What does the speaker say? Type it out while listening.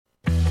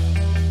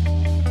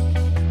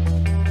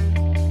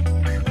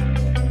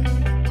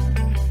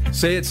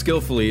Say It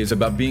Skillfully is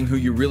about being who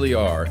you really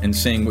are and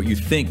saying what you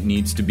think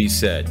needs to be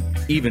said,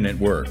 even at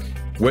work.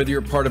 Whether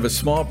you're part of a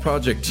small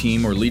project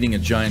team or leading a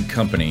giant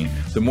company,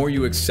 the more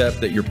you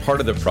accept that you're part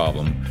of the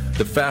problem,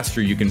 the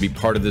faster you can be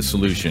part of the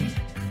solution.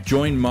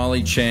 Join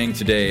Molly Chang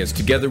today as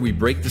together we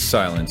break the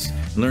silence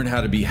and learn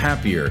how to be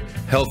happier,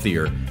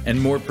 healthier,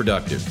 and more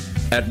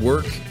productive at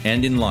work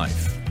and in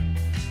life.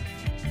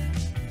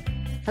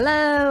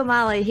 Hello,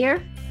 Molly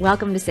here.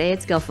 Welcome to Say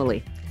It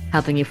Skillfully,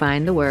 helping you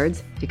find the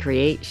words to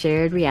create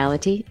shared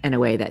reality in a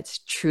way that's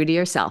true to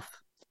yourself.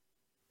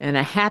 And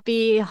a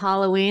happy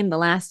Halloween, the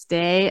last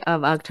day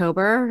of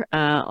October,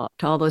 to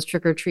all those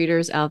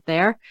trick-or-treaters out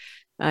there.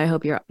 I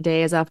hope your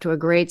day is off to a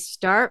great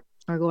start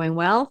or going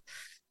well.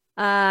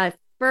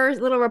 First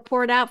little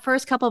report out,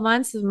 first couple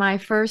months of my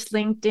first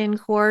LinkedIn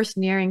course,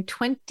 nearing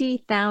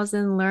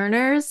 20,000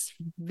 learners.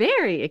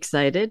 Very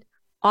excited.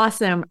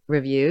 Awesome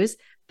reviews.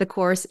 The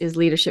course is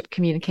Leadership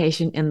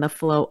Communication in the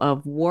Flow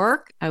of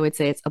Work. I would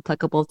say it's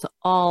applicable to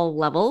all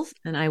levels,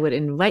 and I would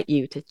invite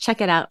you to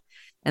check it out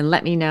and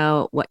let me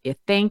know what you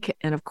think.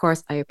 And of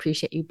course, I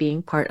appreciate you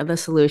being part of the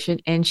solution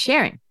and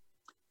sharing.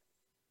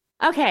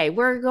 Okay,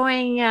 we're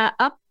going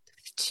up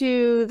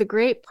to the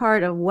great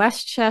part of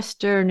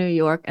Westchester, New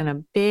York, and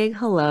a big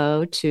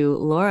hello to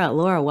Laura.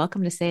 Laura,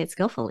 welcome to Say It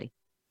Skillfully.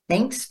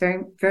 Thanks.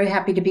 Very, very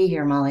happy to be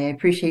here, Molly. I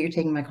appreciate you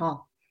taking my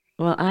call.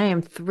 Well, I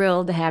am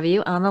thrilled to have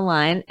you on the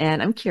line,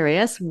 and I'm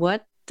curious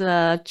what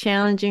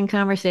challenging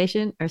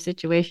conversation or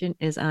situation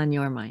is on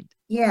your mind.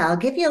 Yeah, I'll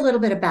give you a little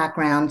bit of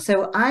background.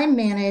 So I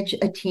manage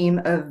a team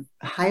of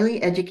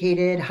highly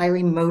educated,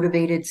 highly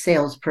motivated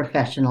sales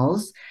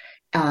professionals.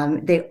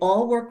 They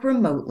all work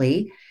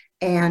remotely,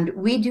 and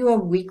we do a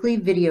weekly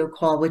video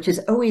call, which is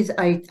always,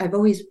 I've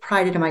always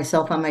prided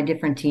myself on my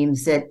different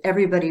teams that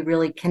everybody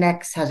really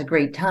connects, has a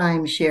great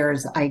time,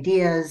 shares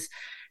ideas,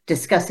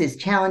 discusses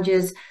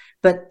challenges.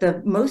 But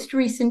the most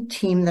recent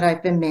team that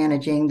I've been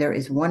managing, there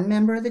is one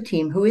member of the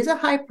team who is a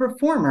high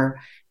performer,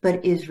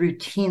 but is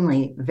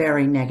routinely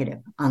very negative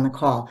on the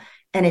call.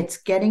 And it's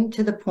getting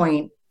to the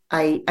point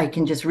I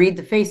can just read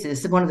the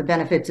faces. One of the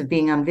benefits of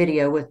being on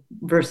video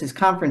versus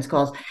conference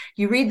calls,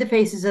 you read the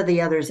faces of the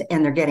others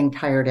and they're getting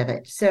tired of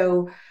it.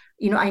 So,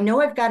 I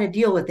know I've got to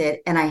deal with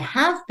it, and I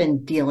have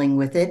been dealing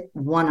with it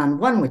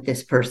one-on-one with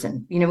this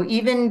person,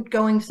 even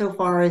going so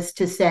far as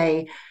to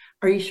say,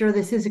 are you sure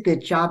this is a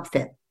good job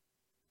fit?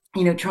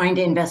 Trying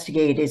to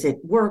investigate, is it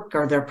work?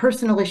 Are there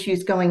personal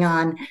issues going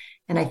on?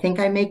 And I think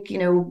I make,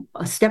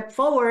 a step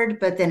forward,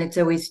 but then it's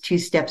always two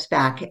steps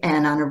back.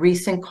 And on a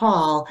recent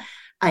call,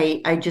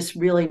 I just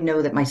really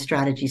know that my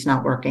strategy is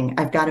not working.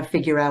 I've got to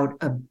figure out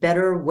a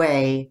better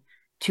way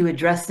to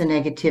address the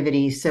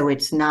negativity so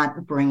it's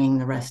not bringing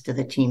the rest of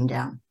the team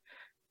down.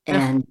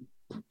 And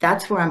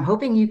that's where I'm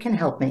hoping you can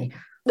help me.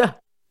 I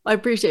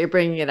appreciate you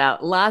bringing it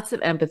out. Lots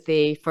of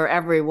empathy for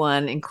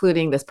everyone,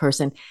 including this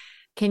person.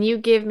 Can you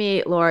give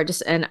me, Laura,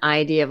 just an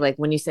idea of like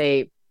when you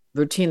say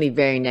routinely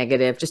very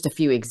negative, just a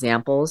few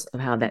examples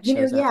of how that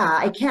shows up? Yeah,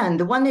 I can.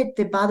 The one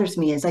that bothers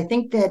me is I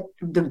think that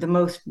the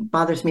most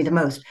bothers me the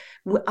most.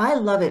 I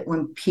love it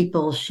when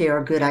people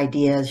share good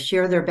ideas,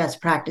 share their best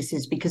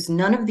practices, because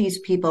none of these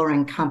people are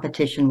in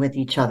competition with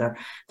each other.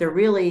 They're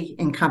really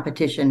in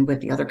competition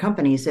with the other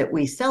companies that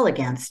we sell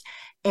against.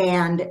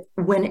 And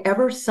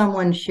whenever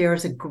someone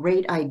shares a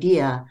great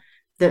idea,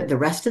 the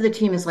rest of the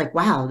team is like,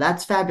 wow,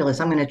 that's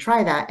fabulous. I'm going to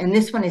try that. And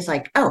this one is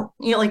like, oh,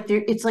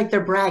 it's like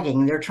they're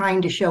bragging. They're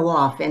trying to show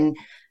off. And,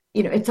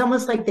 it's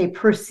almost like they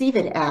perceive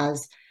it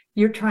as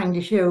you're trying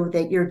to show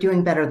that you're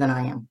doing better than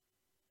I am.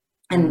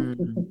 And,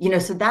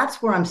 so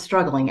that's where I'm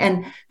struggling.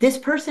 And this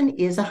person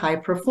is a high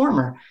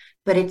performer,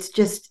 but it's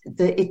just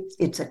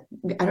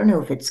I don't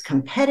know if it's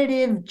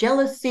competitive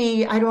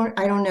jealousy. I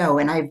don't know.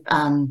 And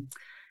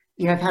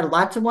I've had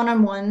lots of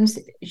one-on-ones.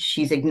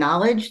 She's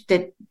acknowledged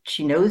that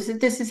she knows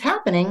that this is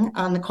happening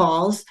on the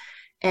calls.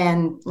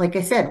 And like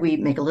I said, we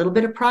make a little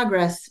bit of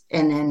progress.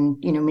 And then,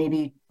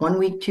 maybe 1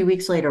 week, 2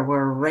 weeks later,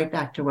 we're right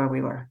back to where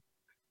we were.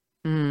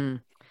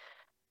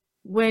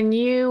 When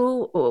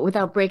you,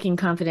 without breaking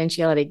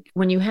confidentiality,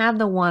 when you have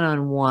the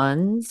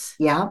one-on-ones,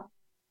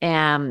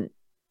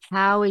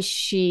 how is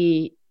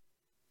she,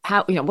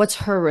 what's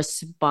her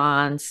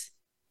response?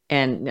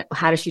 And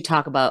how does she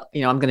talk about,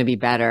 I'm going to be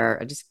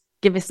better? Just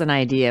give us an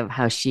idea of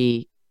how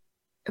she.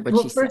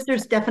 Well, first,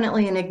 there's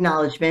definitely an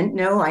acknowledgement.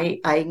 No,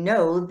 I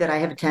know that I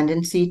have a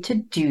tendency to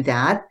do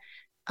that.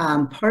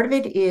 Part of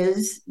it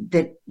is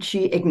that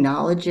she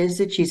acknowledges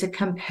that she's a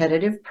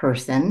competitive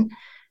person.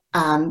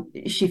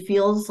 She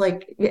feels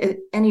like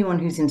anyone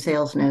who's in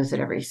sales knows that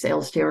every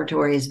sales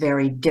territory is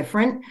very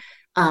different.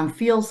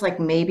 Feels like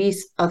maybe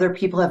other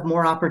people have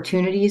more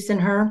opportunities than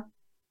her.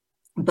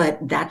 But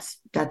that's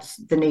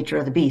the nature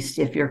of the beast.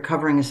 If you're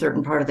covering a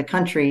certain part of the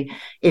country,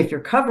 if you're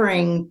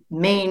covering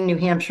Maine, New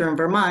Hampshire, and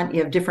Vermont,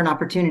 you have different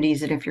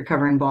opportunities than if you're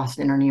covering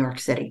Boston or New York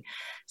City.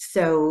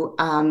 So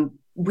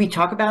we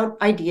talk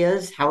about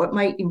ideas,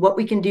 what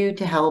we can do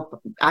to help.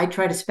 I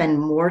try to spend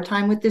more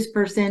time with this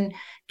person,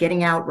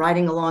 getting out,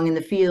 riding along in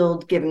the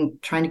field,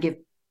 trying to give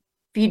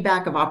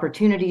feedback of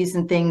opportunities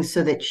and things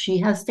so that she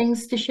has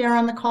things to share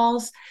on the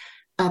calls,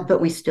 but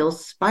we still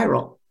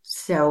spiral.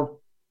 So,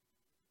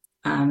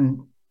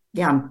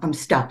 yeah, I'm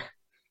stuck.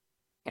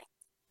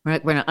 We're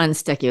going to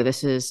unstick you.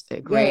 This is a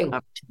great Yay.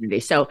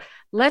 opportunity. So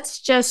let's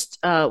just,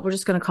 we're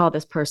just going to call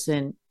this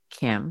person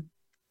Kim.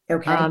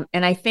 Okay.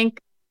 And I think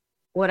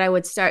what I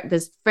would start,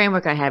 this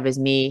framework I have is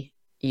me,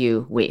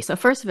 you, we. So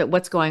first of it,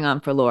 what's going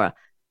on for Laura?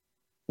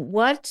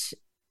 What,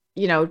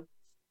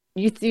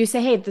 you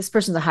say, hey, this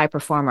person's a high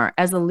performer.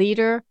 As a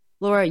leader,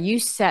 Laura, you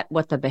set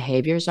what the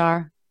behaviors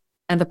are,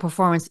 and the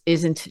performance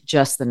isn't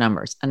just the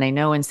numbers. And I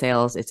know in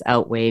sales, it's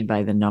outweighed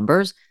by the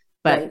numbers.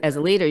 But Right. as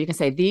a leader, you can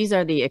say, these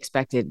are the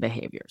expected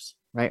behaviors,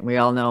 right? We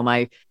all know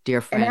my dear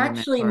friend. And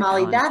actually,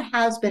 Molly, that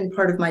has been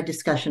part of my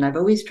discussion. I've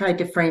always tried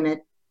to frame it,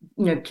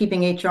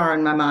 keeping HR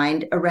in my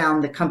mind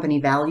around the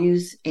company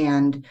values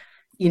and,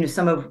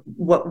 some of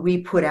what we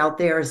put out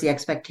there as the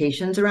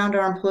expectations around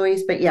our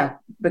employees.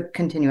 But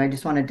continue. I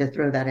just wanted to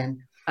throw that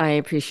in. I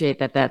appreciate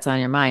that that's on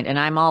your mind. And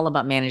I'm all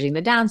about managing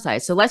the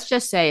downside. So let's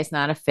just say it's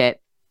not a fit.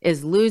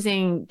 Is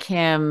losing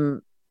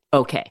Kim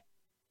okay?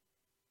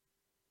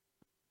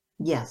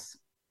 Yes.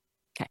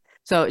 Okay.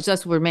 So it's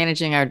just we're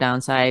managing our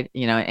downside,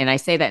 and I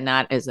say that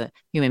not as a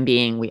human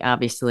being. We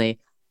obviously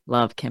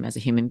love Kim as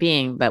a human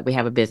being, but we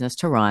have a business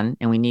to run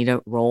and we need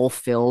a role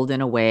filled in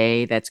a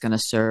way that's going to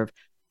serve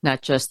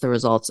not just the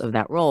results of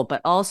that role, but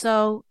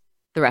also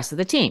the rest of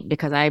the team.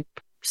 Because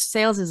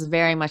sales is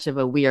very much of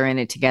a we are in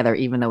it together,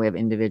 even though we have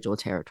individual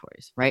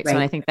territories, right? So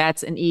I think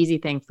that's an easy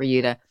thing for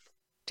you to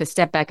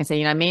step back and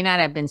say, I may not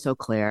have been so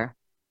clear,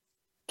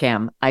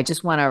 Kim. I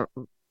just want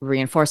to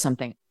reinforce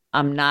something.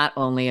 I'm not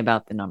only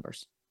about the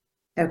numbers.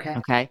 Okay.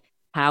 Okay.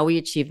 How we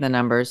achieve the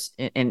numbers,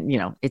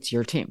 and it's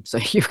your team, so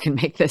you can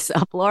make this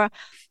up, Laura.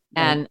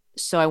 Right. And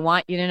so I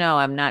want you to know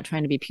I'm not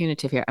trying to be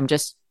punitive here. I'm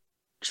just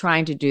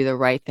trying to do the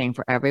right thing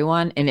for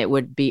everyone. And it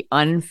would be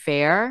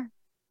unfair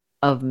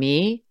of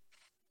me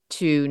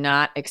to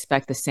not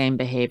expect the same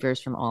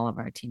behaviors from all of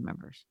our team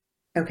members.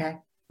 Okay.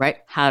 Right?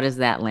 How does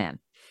that land?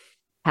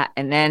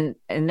 And then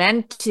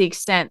to the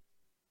extent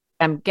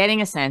I'm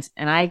getting a sense,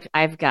 and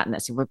I've gotten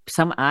this.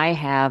 I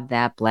have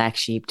that black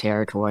sheep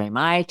territory.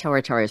 My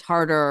territory is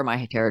harder.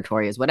 My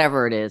territory is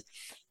whatever it is.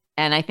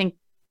 And I think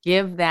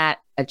give that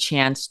a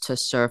chance to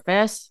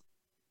surface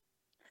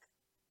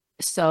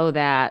so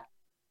that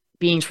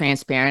being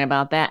transparent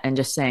about that and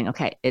just saying,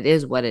 okay, it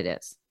is what it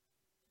is.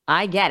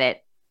 I get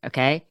it.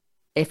 Okay.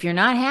 If you're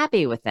not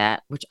happy with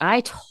that, which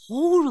I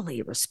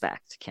totally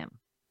respect, Kim,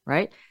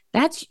 right?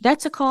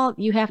 That's a call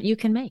you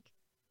can make.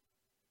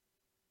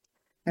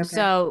 Okay.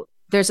 So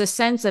there's a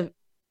sense of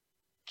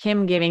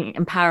Kim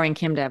empowering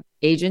Kim to have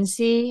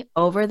agency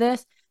over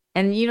this.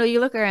 And, you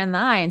look her in the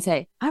eye and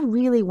say, I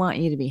really want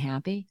you to be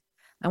happy.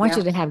 I want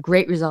you to have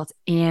great results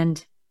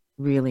and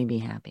really be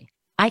happy.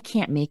 I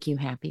can't make you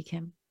happy,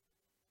 Kim.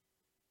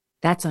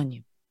 That's on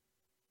you.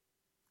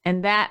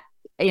 And that,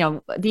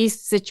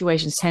 these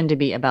situations tend to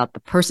be about the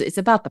person. It's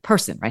about the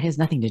person, right? It has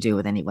nothing to do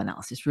with anyone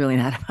else. It's really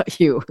not about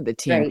you or the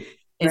team. Right.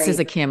 This is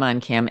a Kim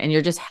on Kim, and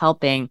you're just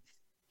helping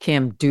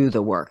Kim do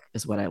the work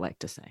is what I like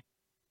to say.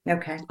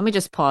 Okay. Let me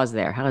just pause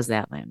there. How is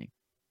that landing?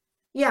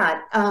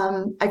 Yeah.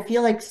 I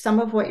feel like some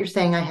of what you're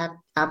saying, I have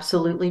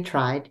absolutely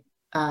tried.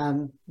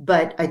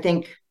 But I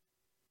think,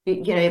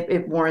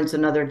 it warrants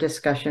another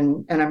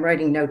discussion, and I'm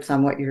writing notes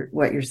on what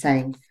you're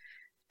saying.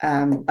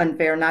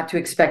 Unfair not to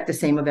expect the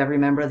same of every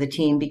member of the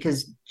team,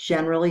 because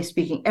generally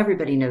speaking,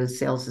 everybody knows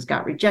sales has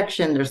got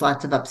rejection. There's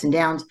lots of ups and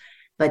downs,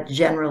 but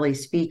generally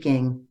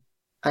speaking,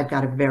 I've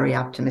got a very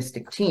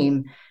optimistic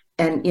team.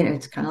 And,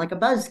 it's kind of like a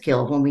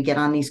buzzkill when we get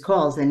on these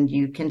calls and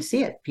you can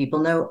see it. People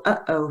know,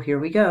 here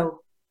we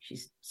go.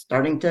 She's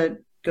starting to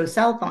go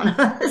south on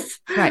us.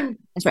 Right.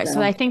 That's right.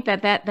 So I think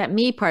that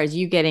me part is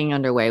you getting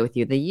underway with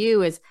you. The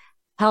you is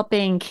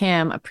helping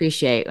Kim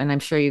appreciate, and I'm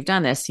sure you've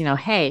done this,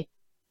 hey,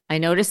 I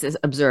noticed this,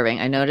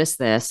 I noticed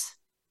this.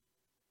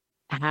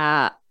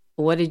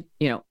 What do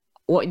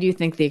you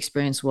think the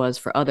experience was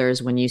for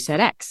others when you said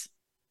X?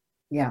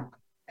 Yeah.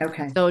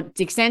 Okay. So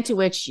the extent to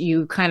which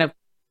you kind of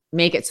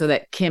make it so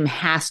that Kim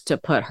has to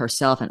put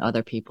herself in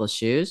other people's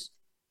shoes.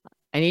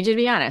 I need you to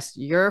be honest.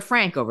 You're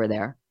Frank over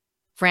there.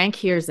 Frank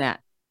hears that.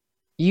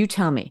 You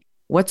tell me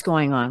what's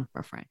going on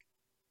for Frank,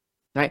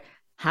 right?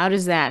 How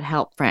does that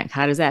help Frank?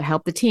 How does that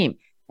help the team?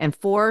 And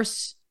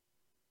force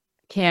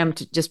Kim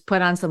to just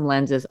put on some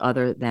lenses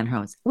other than her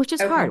own, which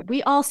is hard.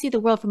 We all see the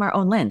world from our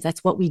own lens.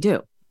 That's what we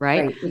do,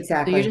 right?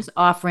 Exactly. So you're just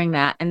offering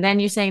that. And then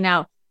you're saying,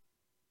 now,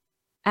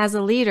 as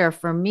a leader,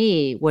 for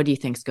me, what do you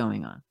think's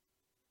going on?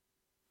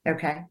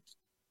 Okay.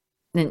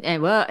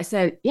 And well, I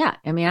said, yeah,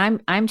 I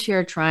mean, I'm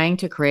here trying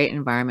to create an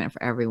environment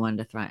for everyone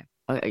to thrive.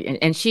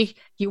 And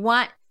you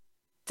want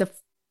to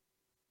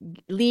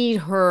lead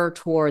her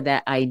toward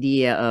that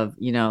idea of,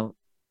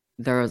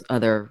 there's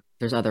other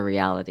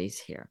realities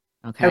here.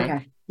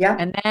 Okay. Yeah.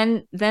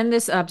 And then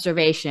this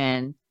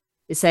observation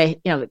is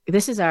say,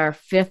 this is our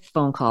 5th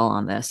phone call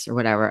on this or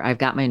whatever. I've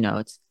got my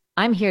notes.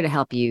 I'm here to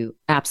help you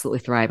absolutely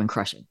thrive and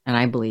crush it. And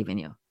I believe in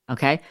you.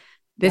 Okay.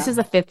 This is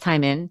the 5th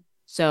time in.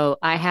 So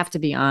I have to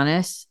be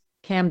honest,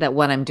 Kim, that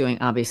what I'm doing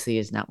obviously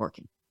is not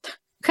working.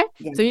 Okay.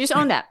 Yeah. So you just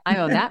own that. I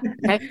own that.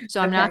 Okay. So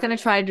I'm Okay. not going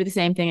to try to do the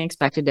same thing and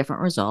expect a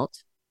different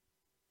result.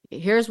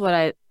 Here's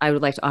what I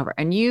would like to offer.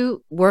 And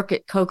you work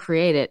it,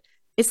 co-create it.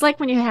 It's like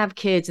when you have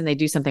kids and they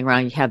do something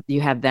wrong,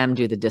 you have them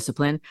do the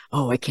discipline.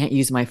 Oh, I can't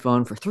use my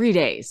phone for 3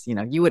 days.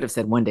 You would have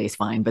said 1 day is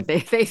fine, but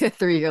they said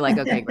three. You're like,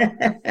 okay, great.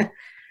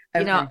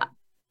 Okay.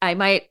 I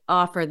might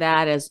offer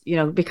that as,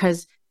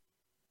 because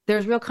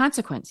there's real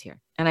consequence here.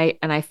 And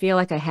I feel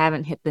like I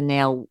haven't hit the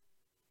nail.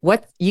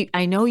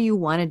 I know you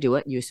want to do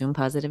it. You assume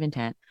positive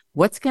intent.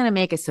 What's going to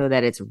make it so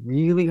that it's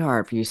really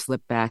hard for you to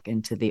slip back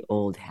into the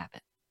old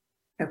habit?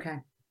 Okay.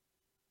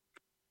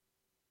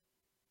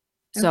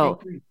 So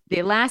Okay.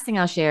 the last thing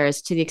I'll share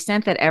is, to the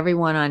extent that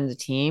everyone on the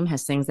team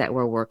has things that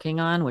we're working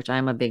on, which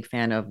I'm a big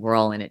fan of, we're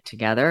all in it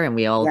together and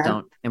we all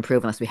don't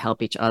improve unless we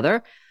help each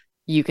other.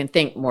 You can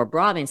think more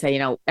broadly and say,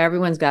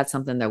 everyone's got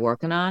something they're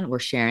working on. We're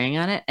sharing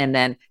on it. And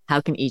then how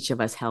can each of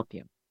us help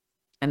you?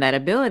 And that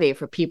ability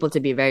for people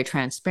to be very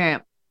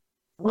transparent.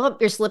 Well,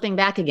 you're slipping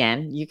back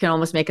again. You can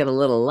almost make it a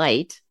little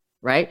light,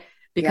 right?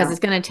 Because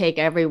it's going to take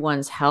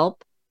everyone's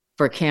help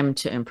for Kim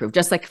to improve,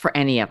 just like for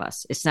any of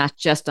us. It's not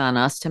just on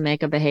us to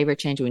make a behavior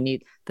change. We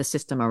need the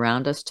system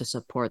around us to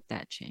support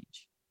that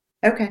change.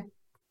 Okay,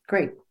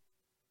 great.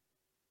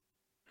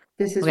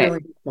 This is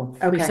really useful.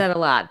 Okay. We've said a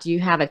lot. Do you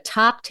have a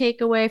top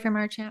takeaway from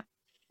our chat?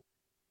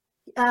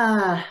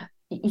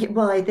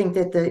 Well, I think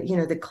that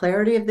the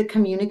clarity of the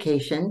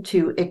communication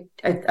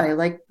I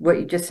like what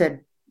you just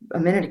said a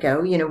minute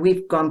ago.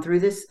 We've gone through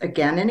this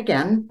again and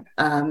again.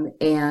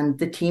 And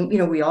the team,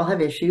 we all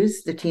have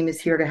issues. The team is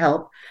here to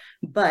help.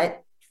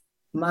 But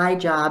my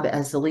job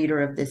as the leader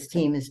of this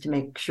team is to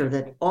make sure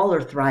that all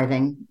are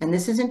thriving. And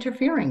this is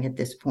interfering at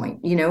this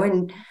point,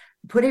 and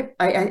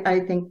I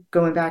think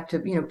going back to,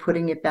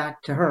 putting it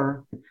back to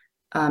her,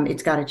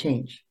 it's got to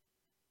change.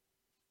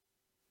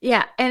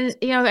 Yeah. And,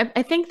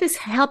 I think this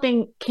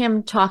helping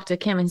Kim talk to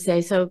Kim and say,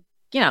 so,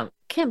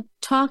 Kim,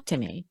 talk to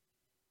me.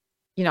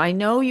 I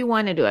know you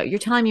want to do it. You're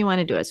telling me you want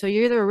to do it. So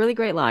you're either a really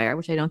great liar,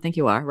 which I don't think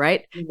you are,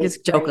 right?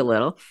 Just joke a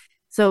little.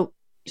 So,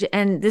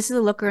 and this is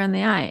a look her in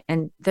the eye,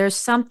 and there's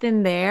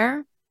something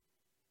there,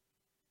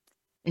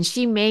 and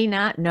she may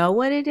not know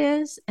what it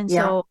is. And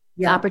so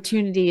the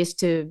opportunity is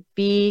to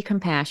be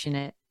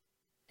compassionate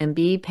and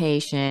be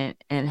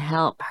patient and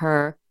help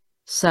her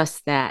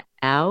suss that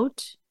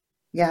out.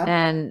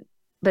 Yeah.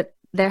 But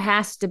there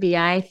has to be,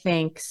 I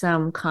think,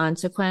 some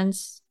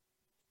consequence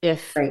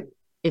if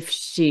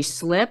she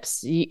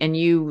slips and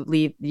you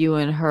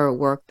and her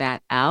work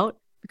that out,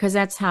 because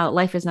that's how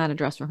life is, not a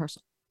dress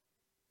rehearsal.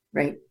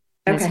 Right.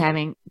 And it's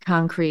having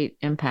concrete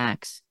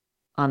impacts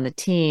on the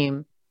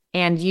team.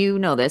 And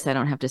this, I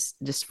don't have to,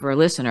 just for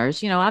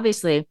listeners,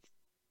 obviously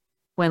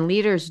when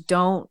leaders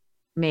don't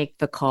make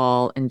the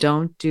call and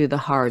don't do the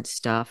hard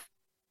stuff,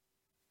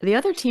 the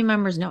other team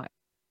members know it.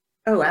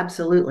 Oh,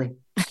 absolutely.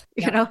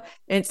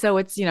 And so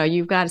it's,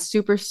 you've got a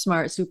super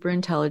smart, super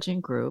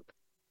intelligent group.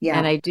 Yeah.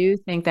 And I do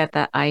think that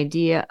the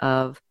idea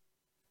of,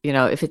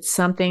 if it's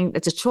something,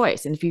 it's a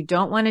choice. And if you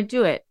don't want to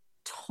do it,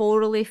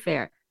 totally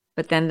fair.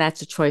 But then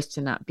that's a choice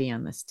to not be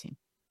on this team.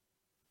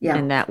 Yeah.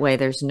 And that way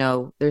there's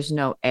no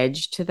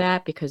edge to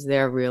that, because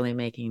they're really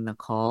making the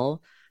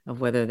call of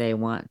whether they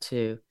want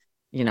to,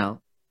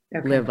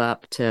 live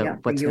up to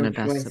what's going to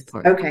best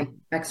support. Okay.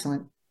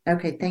 Excellent.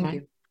 Okay. Thank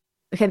you.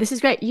 Okay. This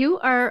is great. You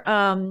are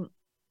a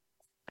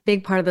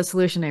big part of the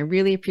solution. I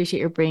really appreciate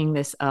your bringing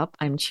this up.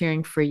 I'm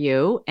cheering for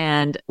you.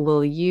 And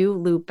will you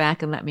loop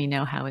back and let me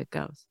know how it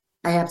goes?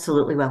 I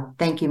absolutely will.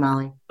 Thank you,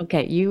 Molly.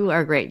 Okay. You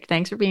are great.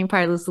 Thanks for being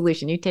part of the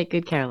solution. You take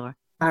good care, Laura.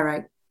 All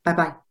right.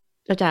 Bye-bye.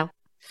 Ciao, ciao.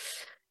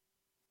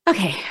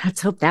 Okay.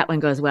 Let's hope that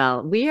one goes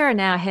well. We are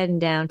now heading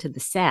down to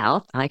the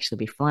south. I'll actually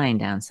be flying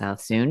down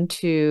south soon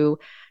to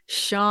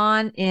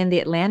Sean in the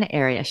Atlanta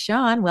area.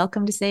 Sean,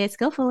 welcome to Say It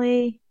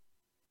Skillfully.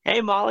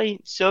 Hey, Molly.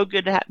 So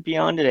good to be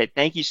on today.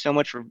 Thank you so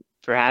much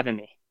for having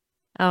me.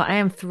 Oh, I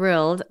am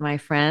thrilled, my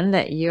friend,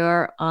 that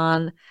you're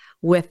on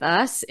with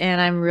us. And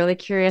I'm really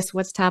curious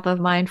what's top of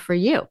mind for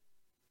you.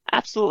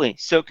 Absolutely.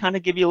 So kind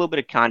of give you a little bit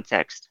of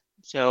context.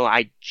 So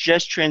I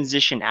just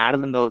transitioned out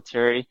of the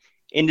military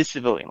into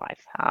civilian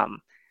life.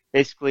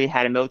 Basically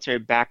had a military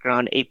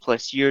background,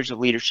 8+ years of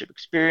leadership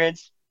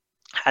experience,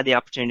 had the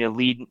opportunity to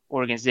lead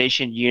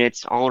organization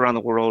units all around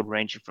the world,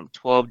 ranging from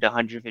 12 to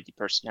 150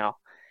 personnel,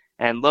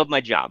 and love my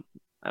job.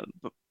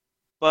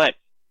 But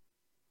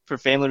for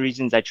family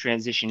reasons, I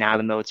transitioned out of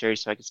the military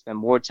so I could spend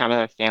more time with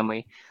my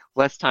family,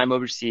 less time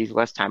overseas,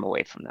 less time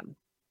away from them.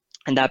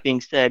 And that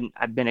being said,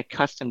 I've been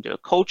accustomed to a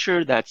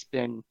culture that's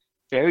been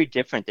very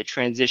different. The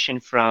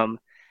transition from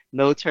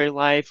military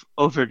life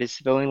over to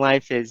civilian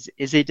life is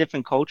a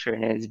different culture,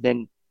 and it has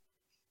been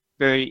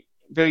very,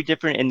 very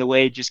different in the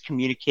way of just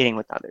communicating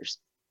with others.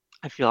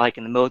 I feel like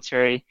in the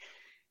military,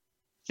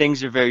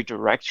 things are very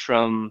direct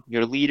from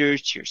your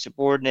leaders to your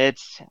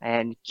subordinates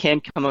and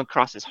can come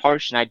across as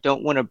harsh. And I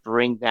don't want to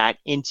bring that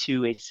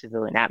into a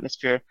civilian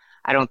atmosphere.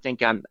 I don't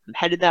think I'm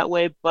headed that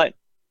way, but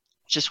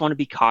just want to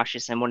be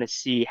cautious and want to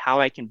see how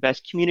I can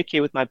best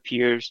communicate with my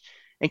peers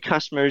and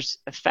customers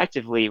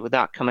effectively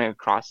without coming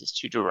across as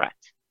too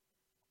direct.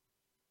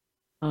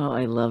 Oh,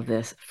 I love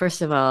this.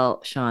 First of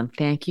all, Sean,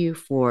 thank you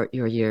for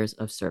your years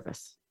of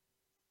service.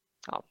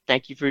 Oh,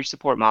 thank you for your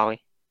support,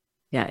 Molly.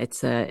 Yeah,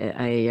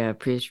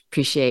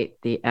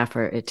 appreciate the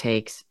effort it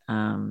takes,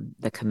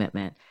 the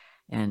commitment,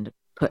 and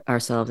put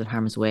ourselves in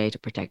harm's way to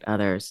protect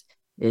others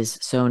is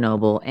so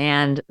noble.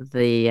 And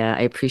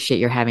I appreciate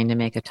your having to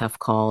make a tough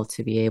call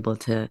to be able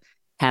to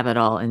have it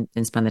all and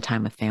spend the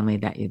time with family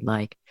that you'd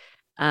like.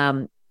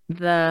 Um,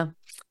 the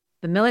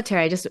the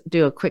military, I just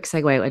do a quick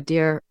segue. A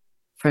dear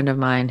friend of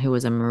mine who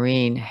was a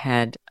Marine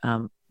had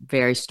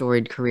very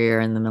storied career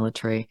in the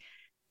military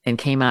and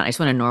came out. I just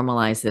want to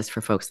normalize this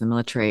for folks in the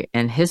military.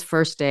 And his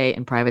first day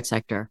in private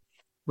sector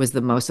was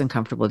the most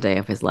uncomfortable day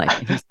of his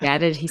life.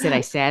 And he said,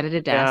 I sat at a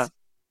Yeah. desk.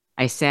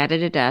 I sat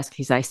at a desk.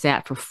 He said, I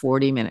sat for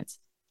 40 minutes.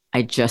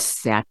 I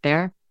just sat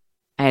there.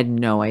 I had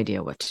no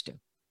idea what to do.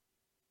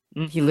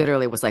 He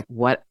literally was like,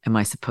 what am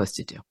I supposed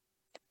to do?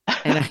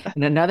 And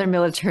another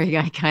military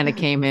guy kind of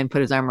came in,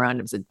 put his arm around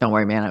him and said, don't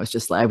worry, man. I was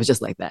just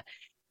like that.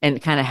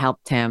 And kind of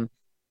helped him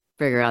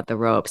figure out the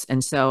ropes.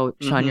 And so,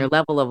 Sean, your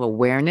level of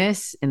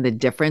awareness in the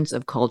difference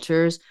of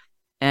cultures,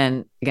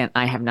 and again,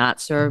 I have not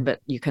served,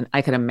 but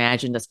I could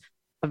imagine this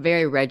a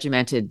very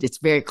regimented, it's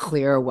very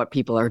clear what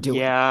people are doing.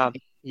 Yeah.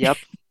 Yep.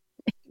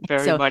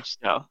 Very much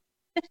so.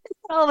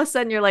 All of a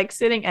sudden you're like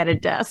sitting at a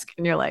desk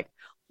and you're like,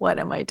 what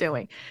am I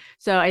doing?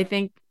 So I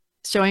think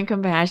showing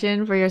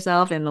compassion for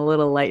yourself and a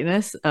little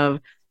lightness of,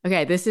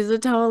 okay, this is a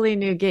totally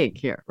new gig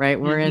here, right?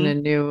 We're in a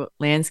new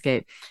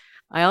landscape.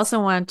 I also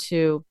want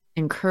to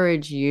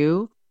encourage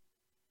you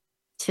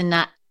to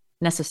not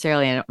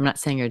necessarily, and I'm not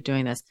saying you're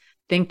doing this,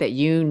 think that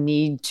you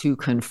need to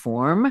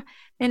conform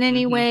in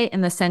any way,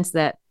 in the sense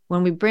that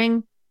when we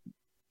bring,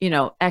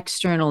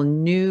 external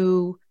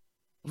new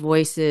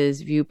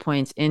voices,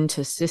 viewpoints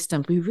into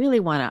systems, we really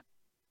want to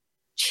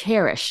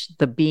cherish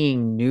the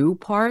being new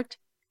part,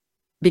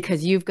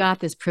 because you've got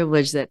this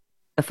privilege that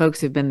the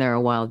folks who've been there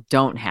a while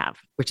don't have,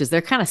 which is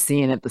they're kind of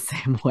seeing it the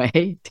same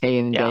way day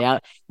in and day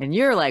out. And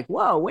you're like,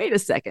 whoa, wait a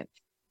second.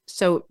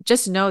 So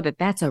just know that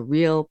that's a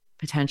real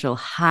potential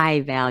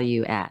high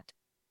value add.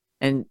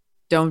 And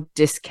don't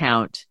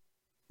discount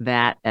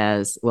that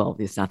as, well,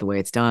 it's not the way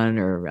it's done,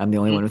 or I'm the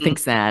only one who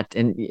thinks that.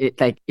 And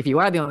if you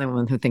are the only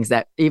one who thinks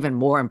that, even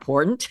more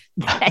important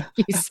that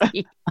you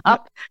speak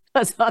up,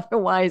 because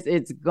otherwise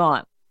it's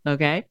gone.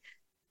 Okay.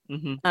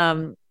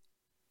 I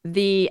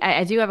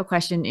do have a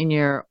question. In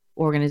your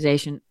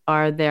organization,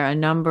 are there a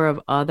number of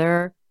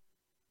other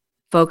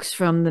folks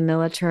from the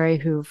military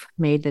who've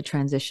made the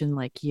transition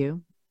like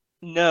you?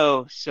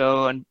 No.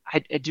 So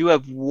I do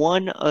have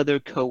one other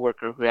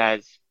coworker who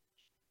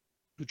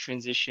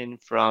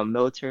transitioned from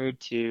military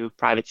to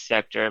private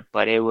sector,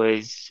 but it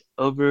was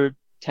over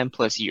 10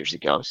 plus years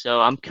ago.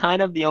 So I'm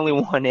kind of the only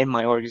one in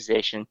my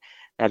organization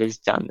that has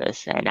done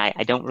this. And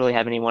I don't really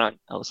have anyone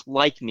else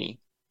like me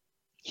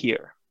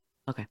here.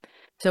 Okay.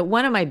 So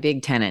one of my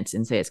big tenets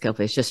in Say It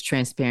Skillfully is just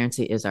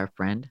transparency is our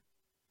friend.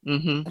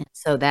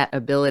 So that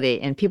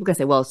ability, and people can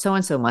say, well,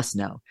 so-and-so must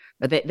know,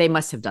 or they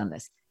must have done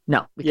this.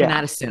 No, we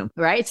cannot assume,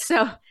 right?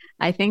 So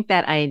I think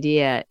that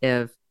idea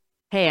of,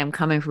 hey, I'm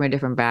coming from a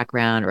different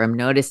background, or I'm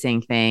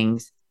noticing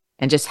things,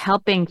 and just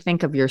helping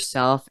think of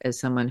yourself as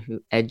someone who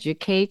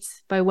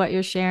educates by what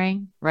you're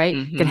sharing, right?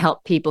 Can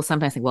help people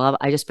sometimes think, well,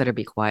 I just better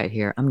be quiet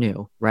here. I'm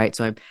new, right?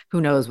 So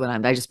who knows what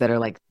I just better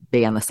like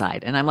be on the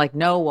side. And I'm like,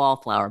 no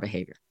wallflower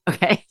behavior.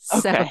 Okay.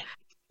 So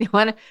you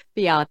want to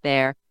be out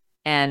there,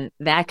 and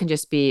that can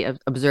just be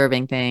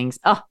observing things.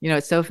 Oh,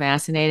 it's so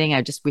fascinating.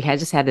 We had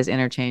just had this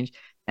interchange,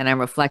 and I'm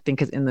reflecting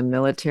because in the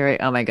military,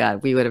 oh my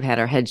God, we would have had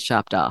our heads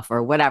chopped off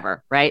or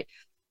whatever, right?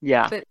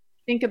 Yeah. But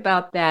think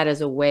about that as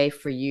a way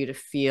for you to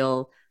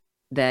feel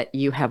that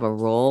you have a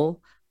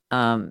role,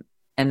 and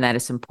that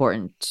it's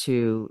important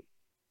to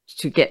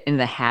get in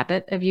the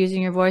habit of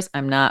using your voice.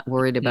 I'm not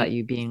worried about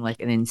you being like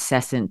an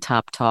incessant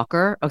top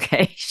talker.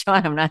 Okay,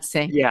 Sean, I'm not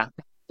saying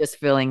just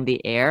filling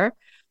the air,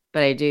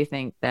 but I do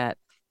think that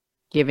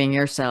giving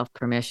yourself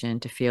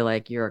permission to feel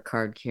like you're a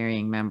card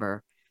carrying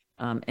member,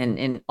 and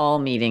in all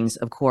meetings,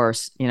 of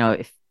course,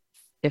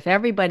 if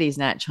everybody's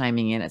not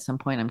chiming in at some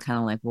point, I'm kind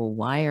of like, well,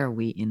 why are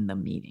we in the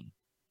meeting?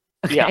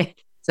 Okay. Yeah.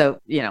 So,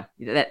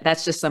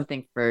 that's just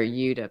something for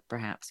you to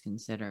perhaps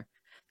consider.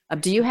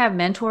 Do you have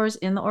mentors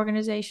in the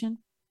organization?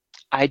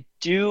 I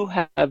do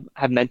have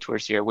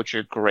mentors here, which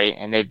are great,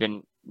 and they've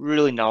been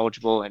really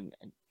knowledgeable and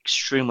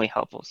extremely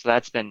helpful. So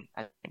that's been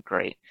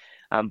great.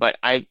 But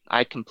I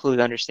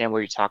completely understand what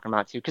you're talking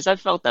about too, because I've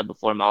felt that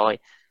before,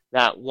 Molly,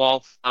 that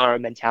wallflower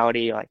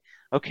mentality, like,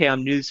 okay,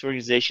 I'm new to this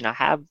organization. I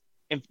have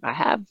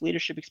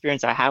leadership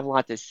experience. I have a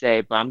lot to say,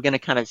 but I'm going to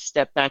kind of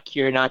step back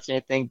here, not say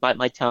anything, bite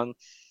my tongue.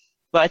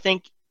 But I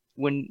think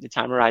when the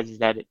time arises,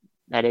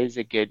 that is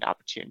a good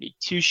opportunity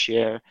to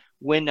share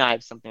when I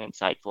have something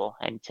insightful,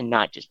 and to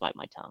not just bite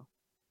my tongue.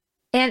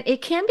 And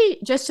it can be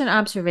just an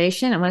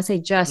observation. I want to say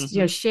just,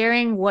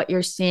 sharing what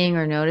you're seeing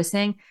or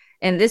noticing.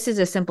 And this is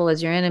as simple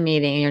as you're in a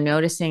meeting and you're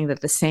noticing that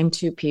the same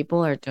two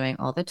people are doing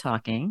all the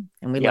talking,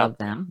 and we love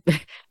them.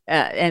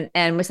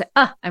 And we say,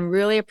 I'm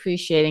really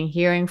appreciating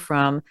hearing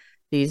from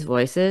these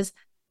voices.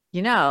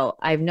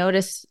 I've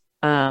noticed,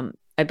 I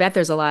bet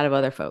there's a lot of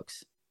other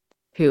folks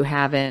who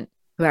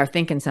are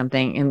thinking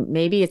something, and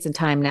maybe it's a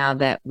time now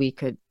that we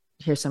could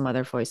hear some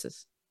other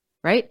voices.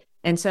 Right.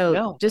 And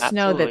so just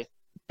know that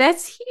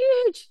that's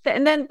huge.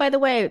 And then, by the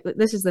way,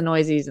 this is the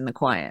noisies and the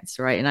quiets,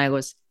 right? And I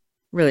was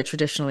really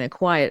traditionally a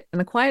quiet, and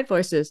the quiet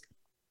voices,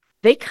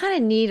 they kind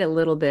of need a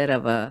little bit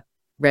of a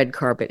red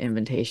carpet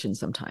invitation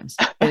sometimes.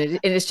 And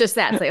it's just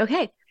that. It's like,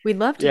 okay, we'd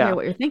love to hear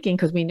what you're thinking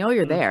because we know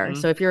you're there.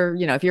 So if you're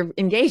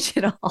engaged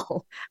at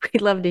all,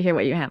 we'd love to hear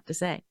what you have to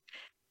say.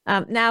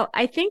 Now,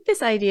 I think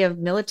this idea of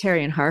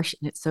military and harsh,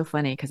 and it's so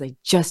funny because I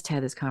just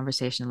had this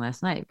conversation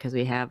last night because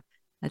we have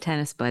a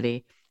tennis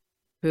buddy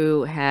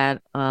who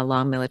had a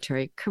long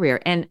military career.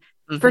 And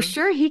for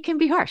sure, he can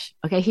be harsh.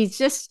 Okay.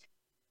 He's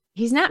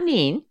not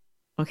mean.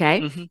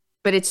 Okay.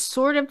 But it's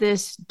sort of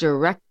this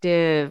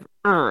directive,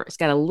 it's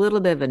got a little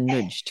bit of a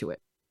nudge to it.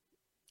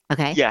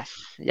 Okay. Yes.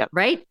 Yep.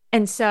 Right.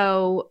 And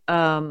so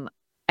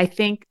I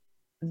think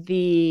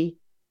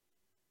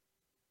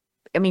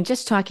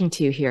just talking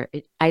to you here,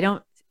 I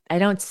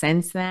don't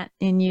sense that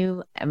in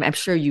you. I'm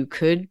sure you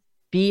could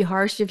be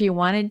harsh if you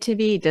wanted to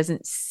be. It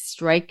doesn't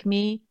strike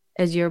me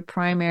as your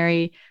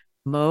primary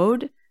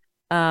mode.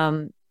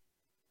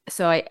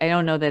 So I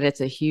don't know that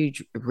it's a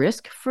huge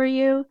risk for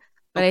you.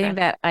 But I think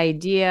that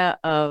idea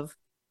of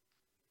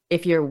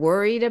if you're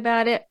worried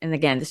about it, and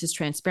again, this is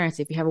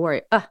transparency. If you have a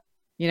worry,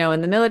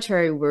 in the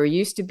military, we're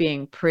used to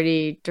being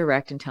pretty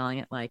direct and telling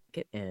it like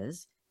it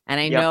is. And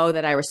I know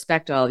that I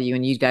respect all of you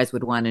and you guys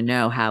would want to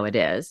know how it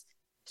is.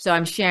 So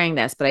I'm sharing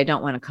this, but I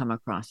don't want to come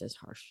across as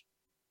harsh.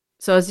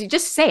 So as you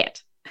just say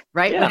it,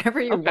 right? Yeah.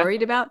 Whatever you're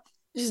worried about,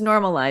 just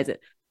normalize it.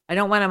 I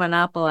don't want to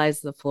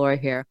monopolize the floor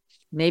here.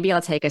 Maybe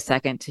I'll take a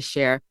second to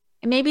share.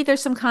 And maybe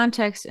there's some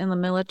context in the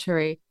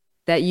military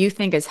that you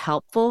think is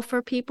helpful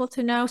for people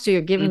to know. So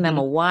you're giving them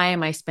a why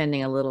am I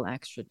spending a little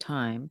extra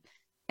time?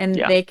 And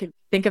they could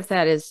think of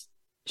that as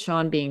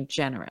Sean being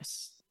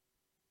generous.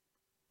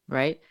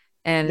 Right.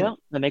 And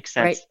that makes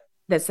sense. Right,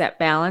 that's that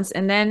balance.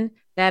 And then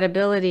that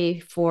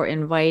ability for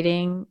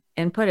inviting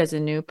input as a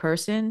new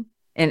person,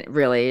 and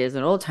really as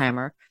an old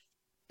timer,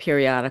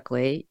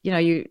 periodically,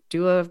 you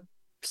do a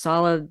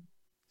solid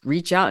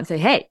reach out and say,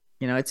 hey,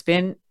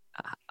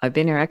 I've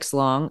been here X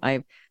long.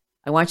 I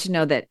want you to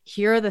know that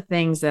here are the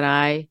things that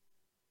I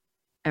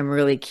am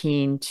really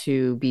keen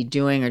to be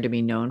doing or to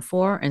be known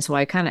for. And so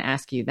I kind of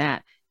ask you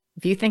that.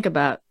 If you think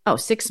about,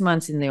 6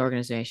 months in the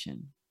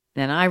organization,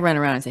 then I run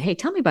around and say, hey,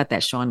 tell me about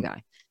that Sean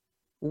guy.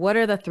 What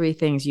are the 3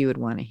 things you would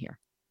want to hear?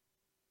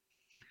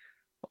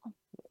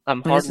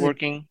 I'm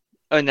hardworking.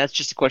 And that's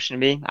just a question to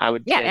me. I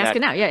would say ask it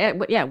now. Yeah.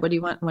 What do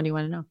you want? What do you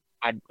want to know?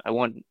 I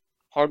want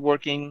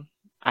hardworking.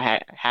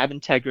 I have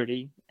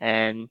integrity,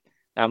 and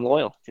I'm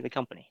loyal to the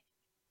company.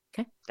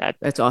 Okay.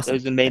 That's awesome.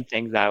 Those are the main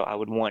things I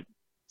would want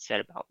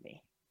said about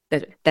me.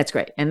 That's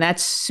great. And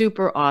that's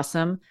super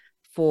awesome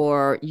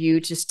for you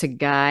just to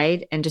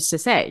guide and just to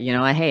say,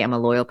 hey, I'm a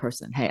loyal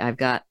person. Hey, I've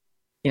got,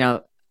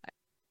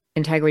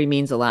 integrity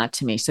means a lot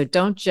to me. So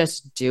don't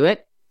just do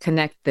it.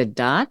 Connect the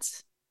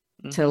dots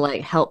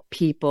to help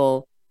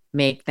people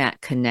make that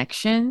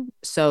connection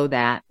so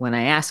that when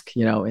I ask,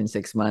 in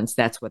 6 months,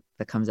 that's what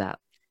that comes out.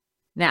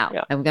 Now,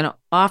 I'm going to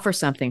offer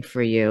something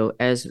for you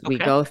as we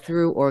go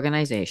through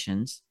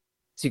organizations.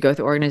 So you go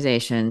through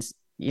organizations,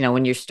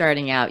 when you're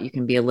starting out, you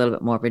can be a little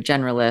bit more of a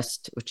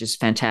generalist, which is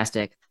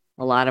fantastic.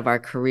 A lot of our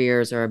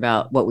careers are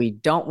about what we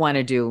don't want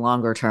to do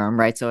longer term,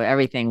 right? So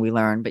everything we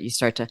learn, but you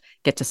start to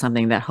get to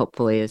something that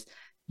hopefully is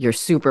your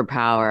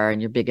superpower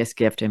and your biggest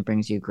gift and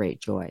brings you great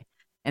joy.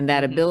 And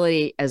that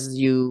ability as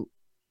you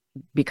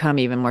become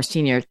even more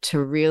senior to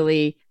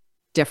really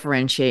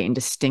differentiate and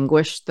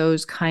distinguish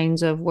those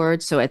kinds of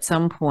words. So at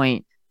some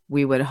point,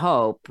 we would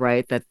hope,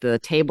 right, that the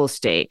table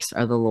stakes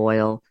are the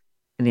loyal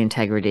and the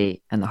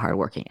integrity and the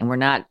hardworking. And we're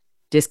not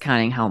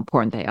discounting how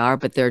important they are,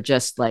 but they're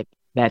just like,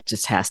 that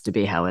just has to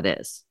be how it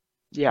is.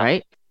 Yeah.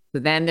 Right. So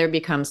then there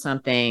becomes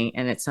something,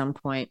 and at some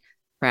point,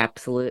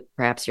 perhaps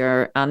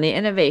you're on the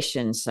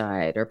innovation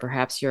side, or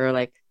perhaps you're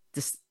like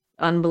this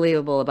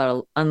unbelievable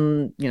about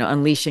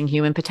unleashing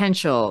human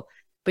potential.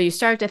 But you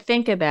start to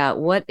think about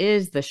what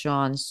is the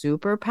Sean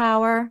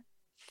superpower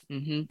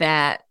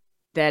that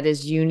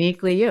is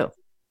uniquely you,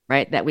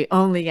 right? That we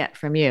only get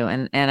from you.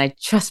 And I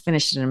just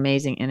finished an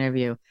amazing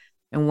interview.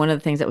 And one of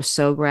the things that was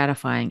so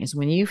gratifying is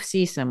when you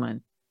see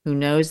someone who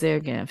knows their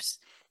gifts,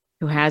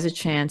 who has a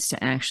chance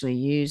to actually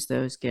use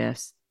those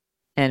gifts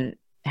and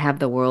have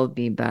the world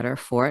be better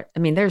for it. I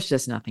mean, there's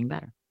just nothing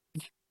better.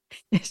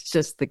 It's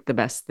just the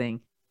best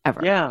thing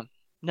ever. Yeah.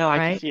 No, I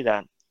can see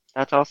that.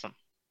 That's awesome.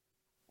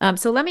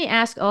 So let me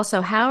ask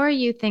also, how are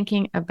you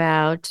thinking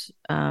about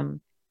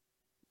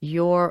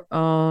your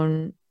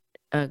own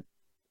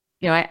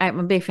I'm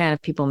a big fan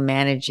of people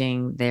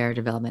managing their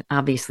development.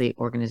 Obviously,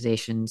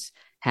 organizations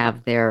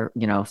have their,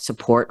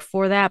 support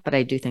for that, but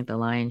I do think the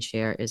lion's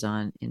share is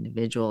on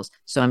individuals.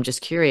 So I'm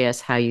just curious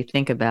how you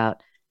think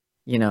about,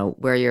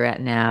 where you're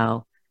at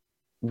now,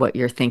 what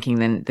you're thinking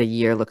then the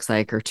year looks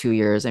like, or 2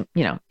 years, and,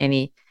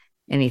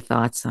 any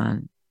thoughts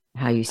on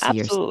how you see yourself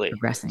Absolutely.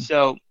 progressing?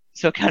 So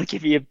kind of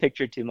give you a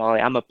picture too,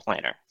 Molly. I'm a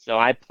planner. So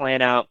I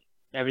plan out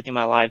everything in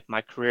my life,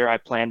 my career I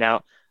planned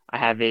out. I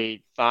have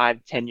a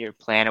 5, 10 year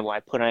plan of what I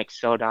put on an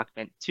Excel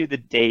document to the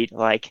date,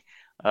 like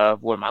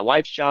of where my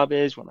wife's job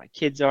is, where my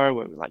kids are,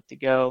 where we like to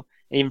go,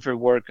 and even for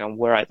work on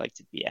where I'd like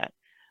to be at.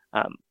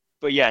 Um,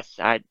 but yes,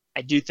 I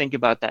do think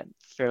about that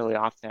fairly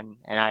often,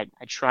 and I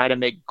try to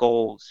make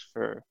goals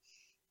for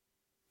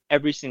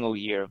every single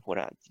year of what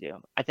I like to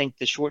do. I think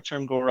the short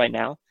term goal right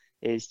now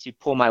is to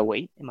pull my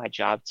weight in my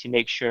job to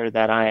make sure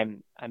that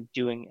I'm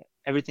doing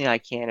everything I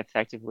can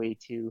effectively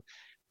to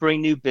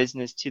bring new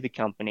business to the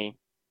company,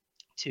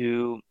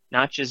 to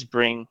not just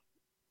bring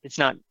it's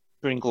not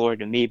bring glory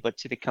to me, but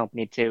to the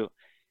company to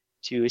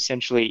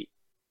essentially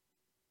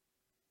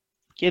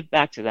give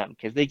back to them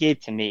because they gave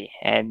to me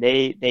and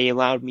they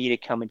allowed me to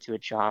come into a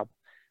job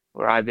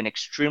where I've been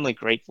extremely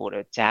grateful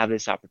to have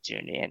this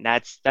opportunity, and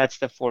that's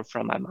the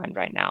forefront of my mind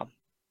right now.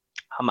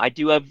 I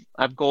do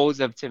have goals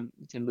of to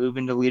move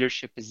into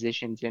leadership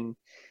positions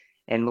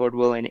and Lord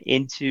willing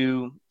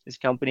into this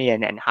company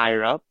and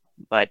higher up,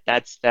 but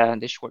that's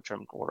the short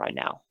term goal right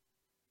now.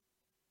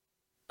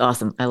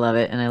 Awesome. I love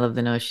it. And I love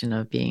the notion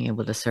of being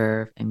able to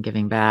serve and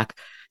giving back.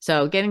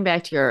 So, getting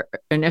back to your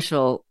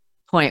initial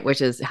point,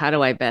 which is how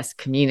do I best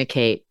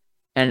communicate?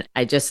 And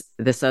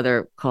this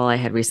other call I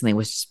had recently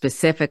was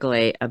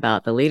specifically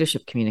about the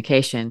leadership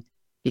communication,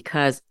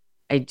 because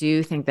I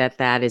do think that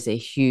that is a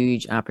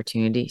huge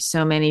opportunity.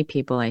 So many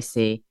people I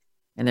see,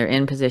 and they're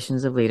in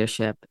positions of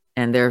leadership,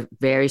 and they're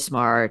very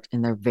smart,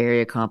 and they're very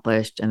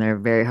accomplished, and they're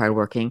very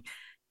hardworking,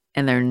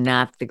 and they're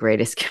not the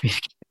greatest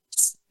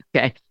communicators.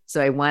 Okay.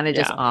 So I want to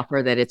just Yeah.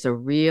 offer that it's a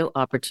real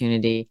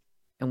opportunity,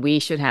 and we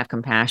should have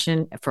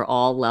compassion for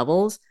all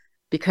levels,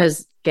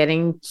 because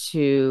getting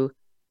to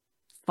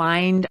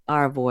find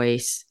our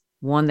voice,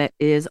 one that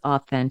is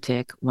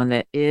authentic, one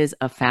that is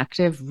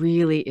effective,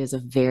 really is a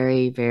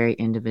very, very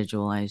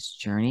individualized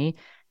journey.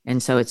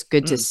 And so it's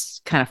good to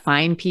kind of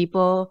find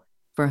people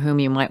for whom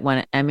you might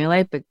want to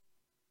emulate, but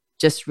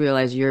just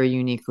realize you're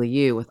uniquely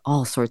you with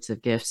all sorts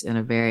of gifts and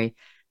a very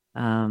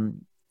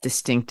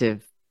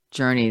distinctive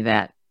journey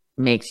that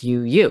makes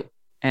you you.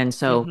 And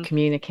so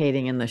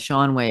communicating in the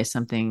Sean way is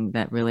something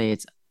that really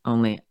it's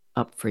only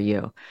up for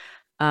you.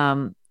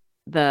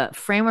 The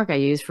framework I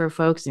use for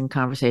folks in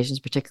conversations,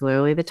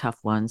 particularly the tough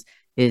ones,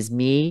 is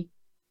me,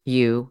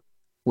 you,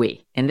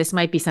 we. And this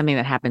might be something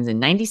that happens in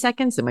 90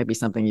 seconds. It might be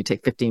something you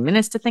take 15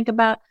 minutes to think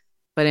about.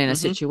 But in a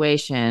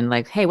situation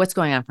like, hey, what's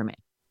going on for me?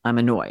 I'm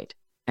annoyed.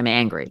 I'm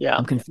angry. Yeah.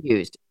 I'm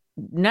confused.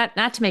 Not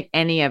to make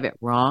any of it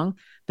wrong,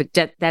 but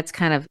that's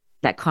kind of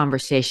that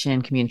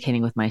conversation,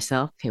 communicating with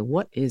myself. Okay,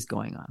 what is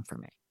going on for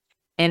me?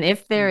 And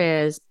if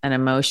there is an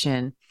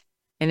emotion,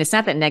 and it's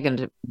not that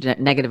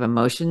negative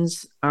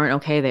emotions aren't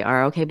okay, they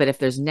are okay. But if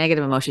there's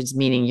negative emotions,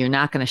 meaning you're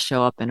not going to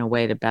show up in a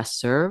way to best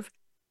serve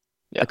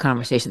the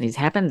conversation that needs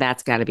to happen,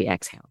 that's got to be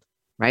exhaled,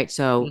 right?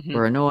 So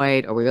we're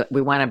annoyed, or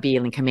we want to be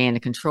in command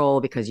and control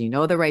because you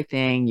know the right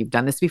thing. You've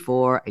done this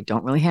before. I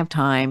don't really have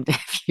time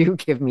if you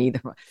give me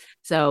the.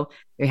 So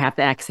you have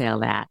to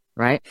exhale that,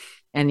 right?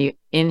 And you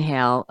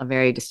inhale a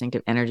very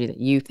distinctive energy that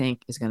you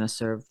think is going to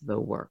serve the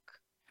work,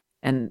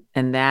 and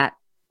that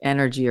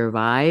energy or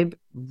vibe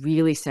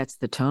really sets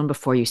the tone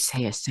before you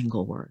say a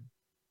single word.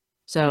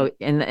 So,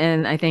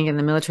 and I think in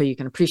the military, you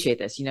can appreciate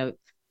this,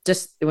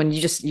 just when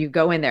you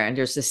go in there and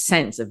there's this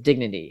sense of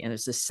dignity and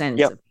there's this sense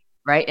of,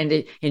 right.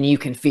 And you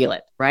can feel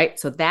it. Right.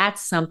 So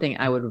that's something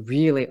I would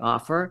really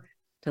offer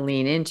to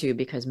lean into,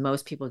 because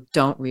most people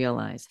don't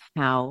realize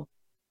how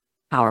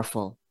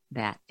powerful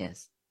that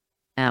is.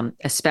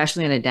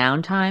 Especially in a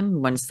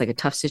downtime when it's like a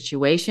tough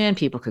situation,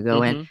 people could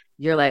go in,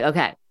 you're like,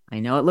 okay, I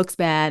know it looks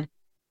bad.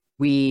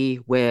 We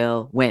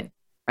will win,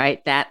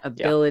 right? That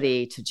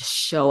ability to just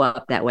show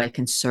up that way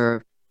can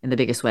serve in the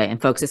biggest way.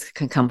 And folks, this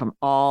can come from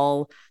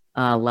all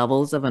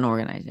levels of an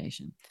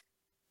organization.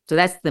 So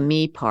that's the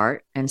me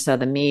part. And so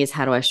the me is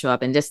how do I show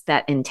up, and just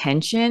that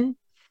intention.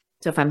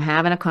 So if I'm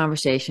having a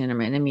conversation, I'm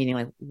in a meeting,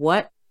 like,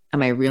 what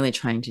am I really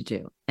trying to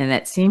do? And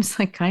that seems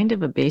like kind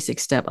of a basic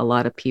step. A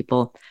lot of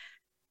people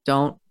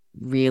don't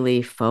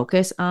really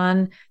focus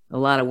on. A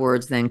lot of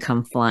words then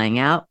come flying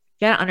out.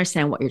 You got to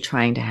understand what you're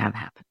trying to have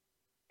happen.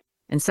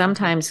 And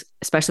sometimes,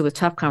 especially with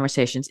tough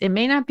conversations, it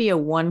may not be a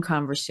one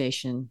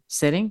conversation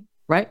sitting,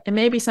 right? It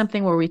may be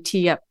something where we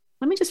tee up,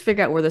 let me just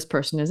figure out where this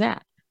person is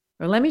at,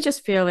 or let me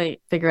just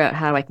figure out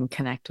how I can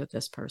connect with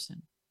this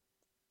person.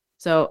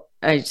 So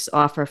I just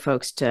offer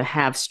folks to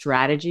have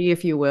strategy,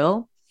 if you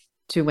will,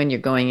 to when you're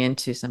going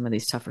into some of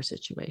these tougher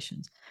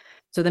situations.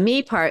 So the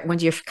me part, when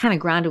you're kind of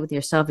grounded with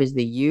yourself, is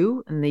the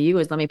you, and the you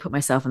is let me put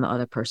myself in the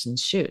other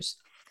person's shoes.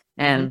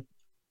 And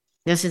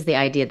this is the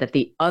idea that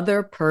the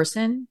other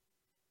person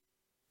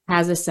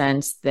has a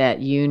sense that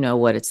you know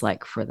what it's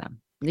like for them.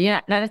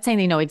 You're not saying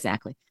they know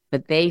exactly,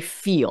 but they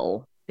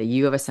feel that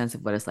you have a sense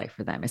of what it's like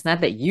for them. It's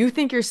not that you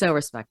think you're so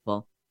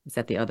respectful, it's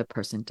that the other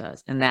person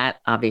does. And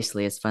that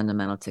obviously is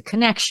fundamental to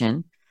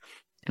connection.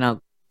 And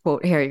I'll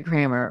quote Harry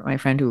Kramer, my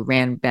friend who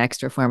ran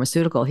Baxter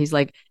Pharmaceutical. He's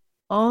like,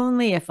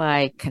 only if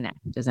I connect,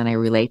 as in I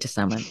relate to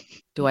someone,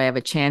 do I have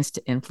a chance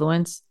to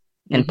influence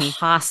and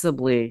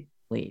possibly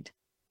lead,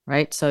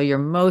 right? So your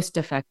most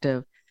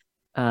effective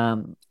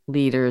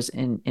leaders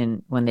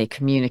in when they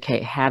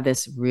communicate have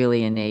this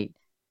really innate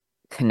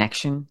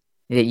connection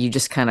that you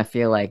just kind of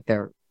feel like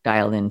they're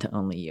dialed into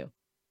only you.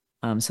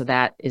 So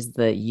that is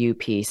the you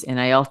piece. And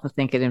I also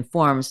think it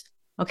informs,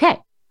 okay,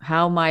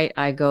 how might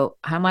I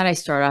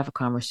start off a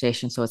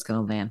conversation so it's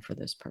going to land for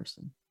this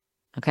person?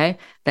 Okay.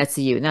 That's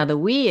the you. Now the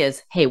we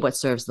is, hey, what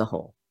serves the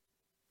whole?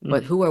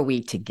 But who are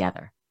we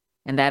together?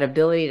 And that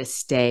ability to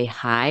stay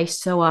high.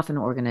 So often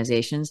in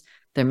organizations,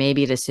 there may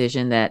be a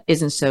decision that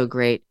isn't so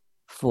great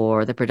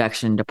for the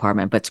production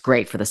department, but it's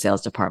great for the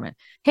sales department.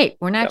 Hey,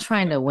 we're not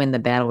trying to win the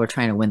battle. We're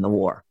trying to win the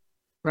war.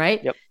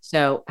 Right.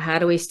 So how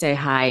do we stay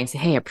high and say,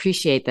 hey,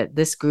 appreciate that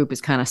this group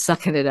is kind of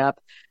sucking it up,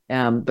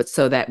 but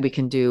so that we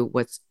can do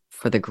what's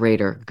for the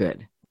greater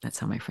good. That's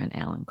how my friend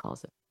Alan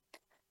calls it.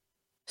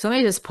 So let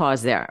me just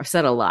pause there. I've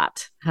said a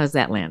lot. How's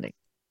that landing?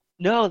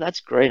 No, that's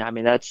great. I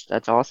mean, that's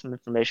awesome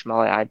information,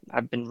 Molly.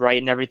 I've been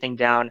writing everything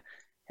down,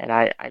 and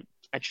I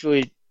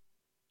truly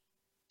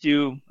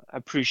do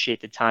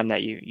appreciate the time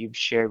that you've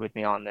shared with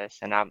me on this,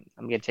 and I'm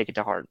going to take it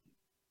to heart.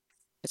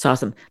 It's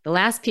awesome. The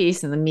last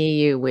piece in the me,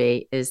 you,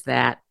 we is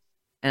that,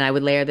 and I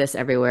would layer this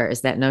everywhere,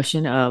 is that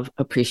notion of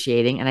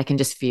appreciating. And I can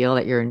just feel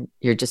that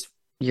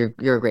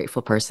you're a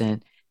grateful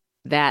person.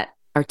 That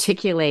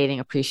articulating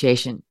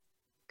appreciation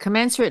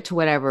commensurate to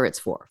whatever it's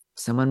for.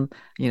 Someone,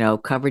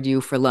 covered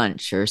you for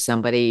lunch, or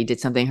somebody did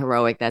something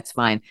heroic, that's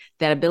fine.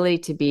 That ability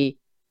to be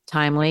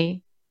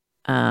timely,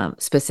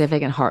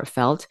 specific, and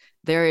heartfelt.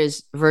 There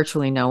is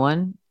virtually no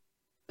one,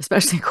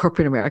 especially in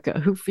corporate America,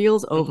 who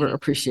feels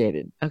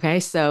overappreciated. Okay.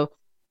 So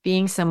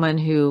being someone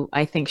who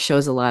I think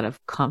shows a lot of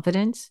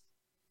confidence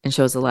and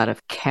shows a lot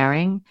of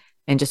caring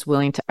and just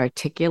willing to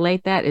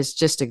articulate that is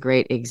just a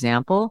great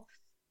example.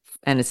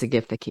 And it's a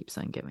gift that keeps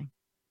on giving.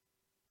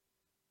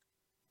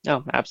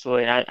 No,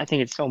 absolutely. And I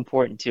think it's so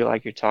important too,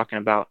 like you're talking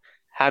about,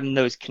 having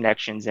those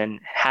connections and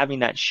having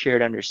that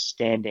shared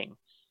understanding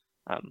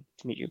to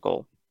meet your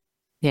goal.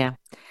 Yeah.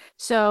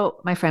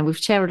 So, my friend, we've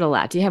chatted a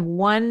lot. Do you have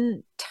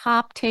one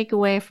top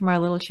takeaway from our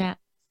little chat?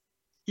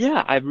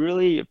 Yeah, I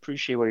really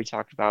appreciate what you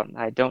talked about.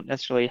 I don't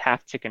necessarily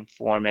have to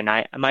conform, and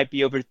I might be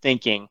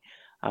overthinking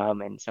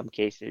in some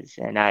cases.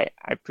 And I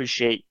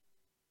appreciate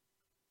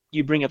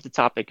you bring up the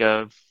topic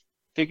of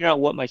figuring out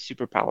what my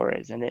superpower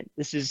is. And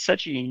this is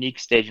such a unique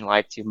stage in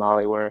life too,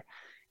 Molly, where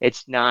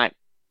it's not,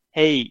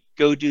 hey,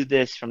 go do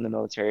this from the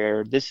military,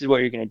 or this is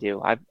what you're going to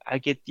do. I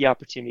get the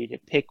opportunity to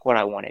pick what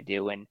I want to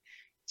do and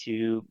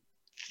to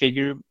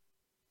figure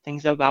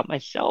things out about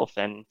myself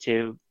and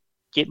to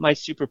get my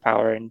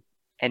superpower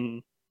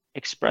and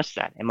express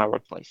that in my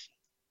workplace.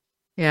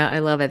 Yeah, I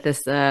love it.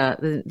 This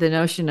the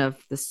notion of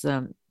this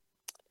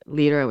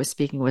leader I was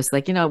speaking was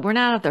like, we're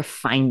not out there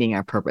finding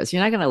our purpose.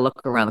 You're not going to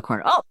look around the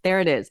corner. Oh, there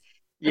it is.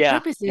 The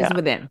purpose is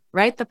within,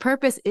 right? The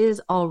purpose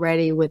is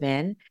already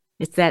within.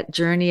 It's that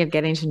journey of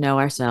getting to know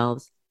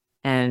ourselves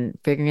and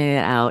figuring it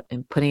out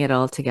and putting it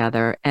all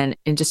together and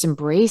just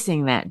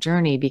embracing that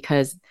journey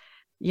because,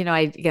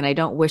 I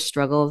don't wish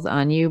struggles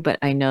on you, but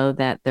I know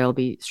that there'll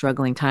be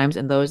struggling times.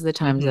 And those are the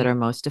times that are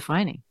most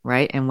defining,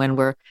 right? And when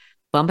we're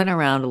bumping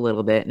around a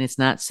little bit and it's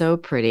not so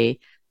pretty,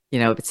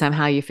 but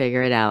somehow you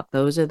figure it out.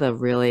 Those are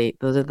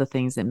the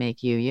things that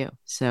make you, you.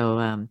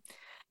 So,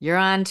 you're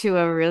on to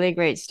a really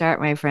great start,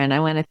 my friend.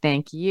 I want to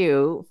thank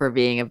you for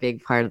being a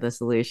big part of the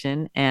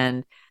solution.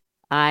 And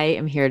I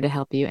am here to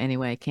help you any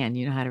way I can.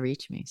 You know how to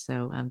reach me.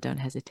 So don't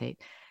hesitate.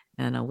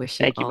 And I'll wish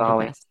you Thank you, all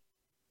Molly. the best.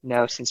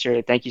 No,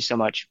 sincerely, thank you so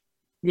much.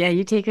 Yeah,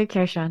 you take good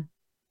care, Sean.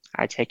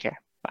 I take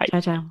care. Bye. Ciao,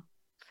 ciao.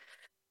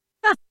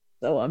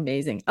 So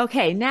amazing.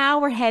 Okay,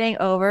 now we're heading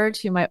over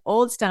to my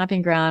old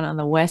stomping ground on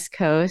the West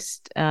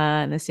Coast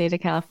in the state of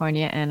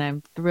California. And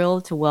I'm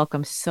thrilled to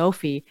welcome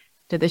Sophie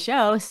to the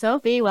show.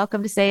 Sophie,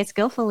 welcome to Say It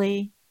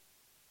Skillfully.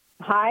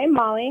 Hi,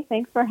 Molly.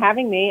 Thanks for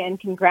having me, and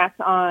congrats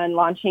on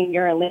launching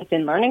your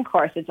LinkedIn Learning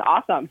course. It's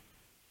awesome.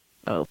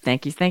 Oh,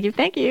 thank you.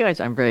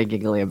 I'm very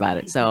giggly about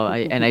it. So,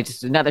 I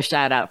just another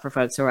shout out for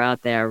folks who are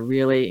out there.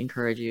 Really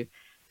encourage you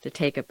to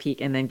take a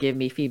peek and then give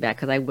me feedback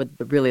because I would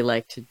really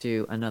like to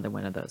do another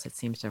one of those. It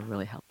seems to have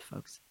really helped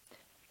folks.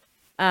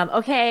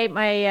 Okay,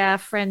 my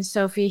friend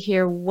Sophie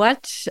here.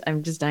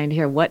 I'm just dying to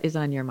hear what is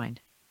on your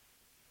mind.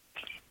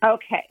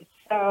 Okay,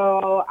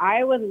 so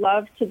I would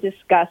love to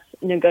discuss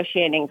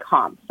negotiating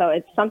comp. So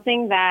it's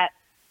something that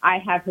I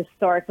have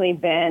historically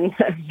been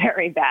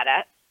very bad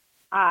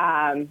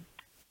at.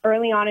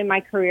 Early on in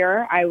my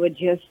career, I would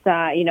just,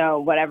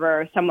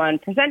 whatever someone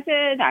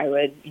presented, I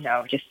would,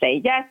 just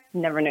say yes,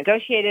 never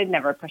negotiated,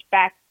 never pushed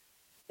back,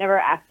 never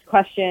asked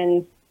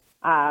questions.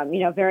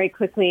 Very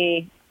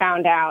quickly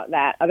found out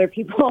that other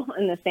people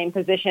in the same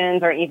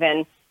positions or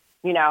even,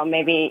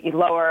 maybe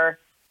lower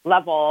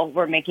level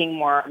were making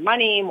more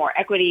money, more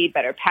equity,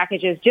 better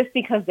packages just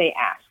because they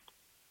asked.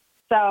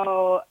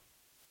 So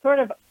sort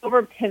of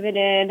over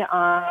pivoted,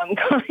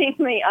 going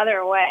the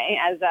other way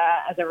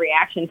as a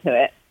reaction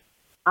to it.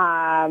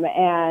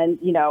 And,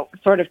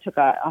 sort of took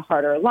a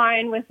harder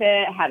line with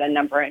it, had a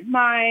number in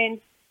mind,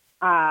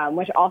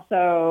 which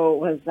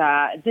also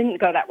didn't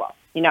go that well.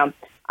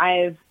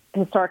 I've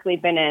historically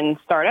been in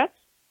startups,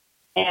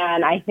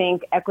 and I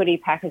think equity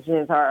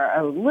packages are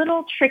a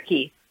little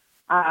tricky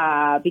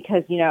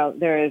because,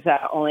 there's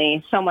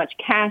only so much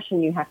cash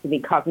and you have to be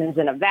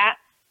cognizant of that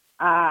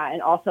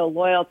and also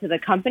loyal to the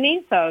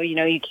company. So,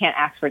 you can't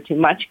ask for too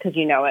much because,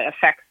 it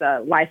affects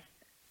the life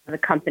of the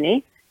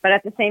company. But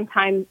at the same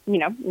time,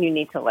 you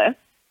need to live.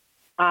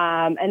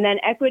 And then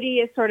equity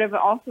is sort of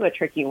also a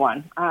tricky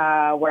one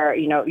where,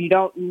 you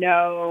don't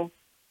know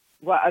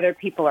what other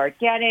people are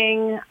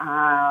getting.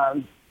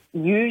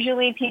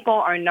 Usually people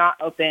are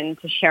not open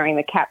to sharing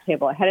the cap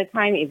table ahead of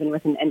time, even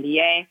with an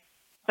NDA.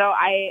 So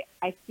I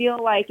feel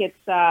like it's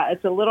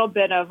a little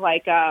bit of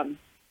like,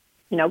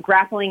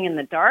 grappling in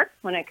the dark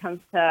when it comes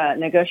to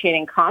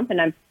negotiating comp,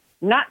 and I'm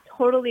not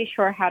totally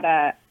sure how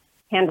to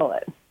handle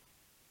it.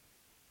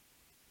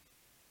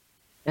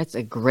 That's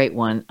a great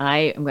one.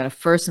 I am going to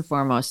first and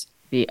foremost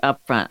be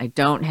upfront. I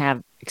don't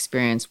have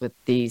experience with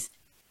these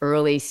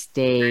early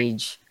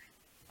stage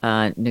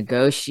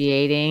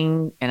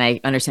negotiating, and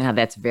I understand how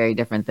that's very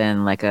different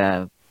than like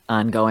a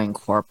ongoing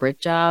corporate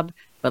job.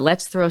 But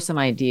let's throw some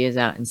ideas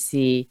out and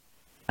see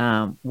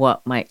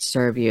what might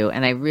serve you.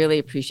 And I really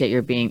appreciate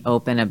your being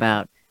open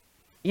about,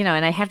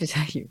 and I have to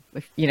tell you,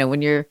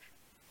 when you're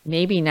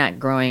maybe not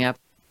growing up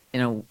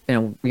in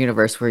a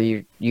universe where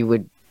you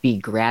would be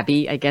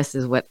grabby, I guess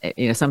is what,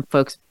 some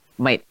folks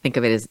might think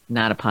of it as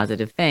not a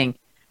positive thing,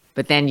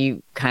 but then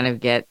you kind of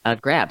get a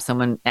grab.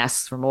 Someone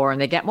asks for more and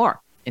they get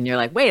more. And you're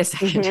like, wait a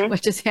second,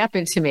 what just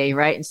happened to me?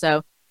 Right. And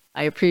so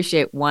I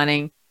appreciate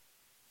wanting,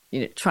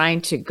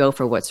 trying to go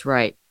for what's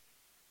right.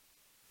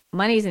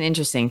 Money is an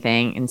interesting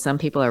thing. And some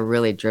people are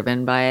really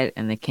driven by it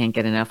and they can't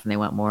get enough and they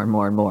want more and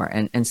more and more.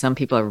 And some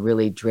people are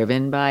really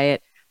driven by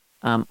it.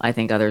 I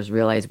think others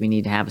realize we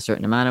need to have a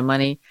certain amount of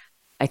money.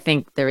 I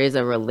think there is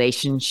a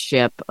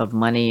relationship of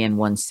money and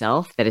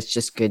oneself that it's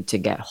just good to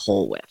get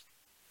whole with,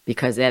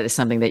 because that is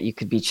something that you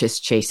could be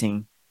just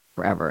chasing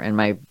forever. And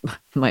my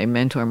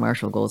mentor,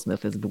 Marshall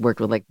Goldsmith, has worked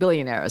with like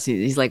billionaires.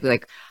 He's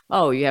like,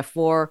 oh, you have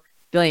 4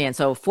 billion.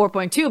 So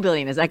 4.2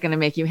 billion, is that going to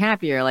make you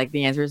happier? Like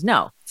the answer is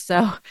no.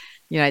 So,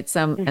 at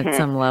some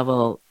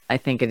level, I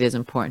think it is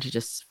important to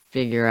just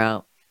figure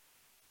out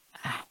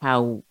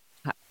how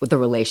the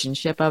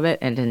relationship of it,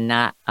 and to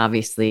not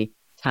obviously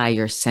tie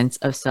your sense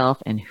of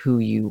self and who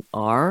you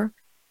are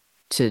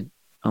to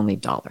only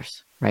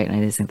dollars, right? And I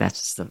just think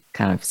that's just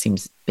kind of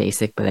seems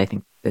basic, but I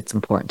think it's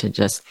important to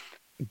just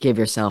give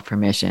yourself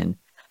permission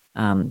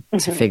to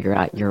figure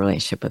out your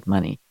relationship with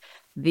money.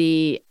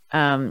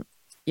 I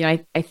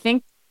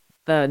think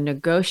the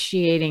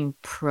negotiating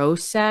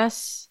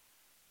process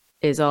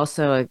is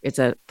also it's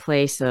a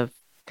place of,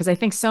 because I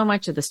think so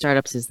much of the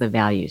startups is the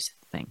values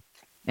thing.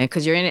 And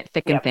because you're in it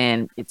thick and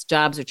thin, its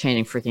jobs are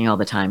changing freaking all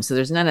the time. So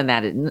there's none of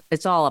that.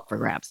 It's all up for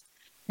grabs.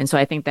 And so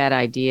I think that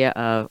idea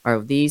of, are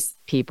these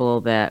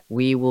people that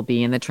we will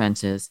be in the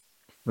trenches,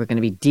 we're going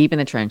to be deep in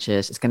the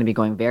trenches, it's going to be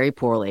going very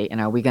poorly, and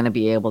are we going to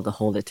be able to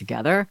hold it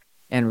together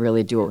and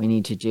really do what we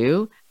need to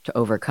do to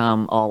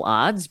overcome all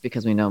odds?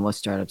 Because we know most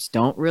startups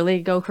don't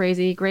really go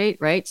crazy great,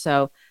 right?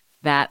 So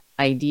that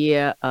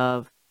idea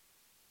of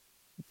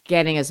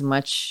getting as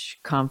much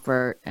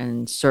comfort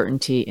and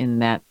certainty in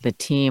that the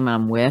team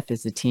I'm with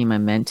is the team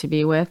I'm meant to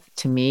be with,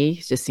 to me,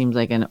 just seems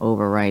like an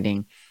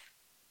overriding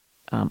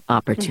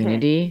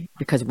opportunity.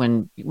 Because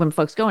when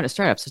folks go into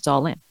startups, it's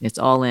all in. It's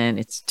all in.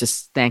 It's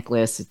just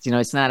thankless. It's,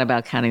 it's not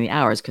about counting the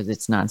hours because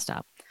it's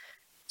nonstop.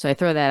 So I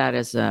throw that out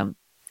as an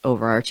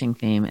overarching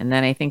theme. And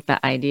then I think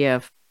the idea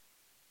of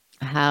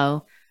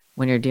how,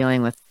 when you're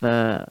dealing with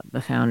the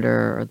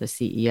founder or the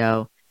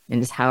CEO,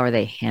 and just how are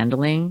they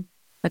handling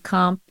the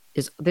comp,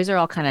 these are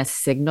all kind of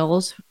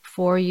signals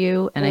for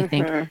you. And I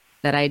think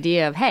that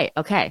idea of, hey,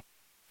 okay,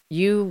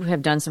 you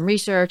have done some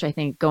research, I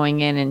think going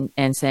in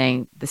and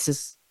saying, this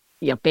is,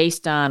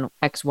 based on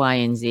X, Y,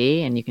 and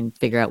Z, and you can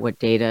figure out what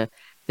data,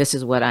 this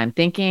is what I'm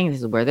thinking,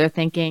 this is where they're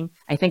thinking.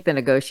 I think the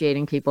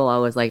negotiating people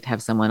always like to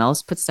have someone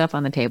else put stuff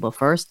on the table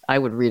first. I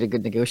would read a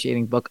good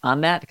negotiating book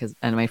on that,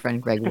 and my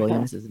friend Greg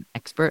Williams is an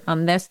expert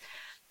on this.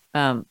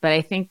 But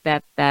I think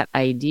that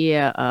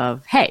idea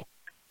of, hey,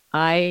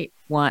 I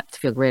want to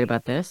feel great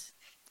about this.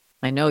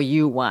 I know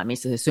you want me,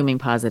 so assuming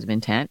positive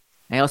intent.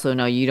 I also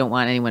know you don't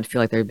want anyone to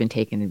feel like they've been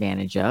taken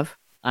advantage of.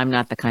 I'm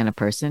not the kind of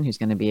person who's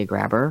going to be a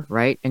grabber,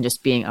 right? And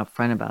just being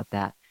upfront about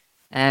that.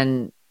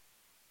 And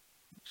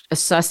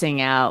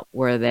sussing out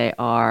where they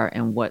are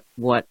and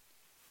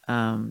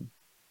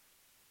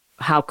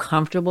how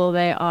comfortable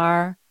they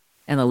are,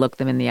 and to look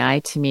them in the eye,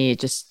 to me,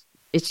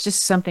 it's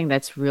just something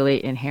that's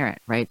really inherent,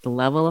 right? The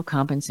level of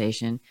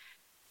compensation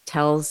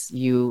tells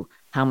you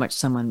how much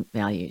someone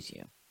values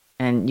you.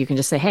 And you can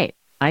just say, hey,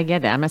 I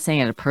get that. I'm not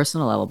saying at a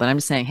personal level, but I'm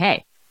just saying,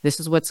 hey, this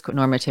is what's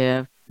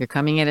normative. You're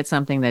coming in at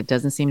something that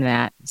doesn't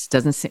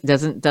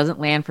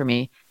land for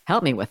me.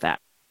 Help me with that.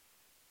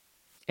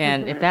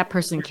 And if that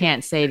person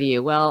can't say to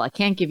you, well, I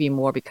can't give you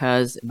more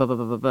because blah, blah,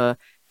 blah, blah, blah,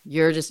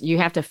 you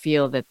have to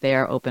feel that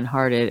they're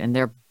open-hearted and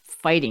they're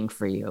fighting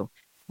for you.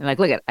 And like,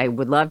 look, I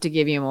would love to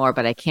give you more,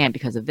 but I can't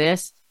because of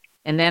this.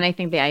 And then I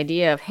think the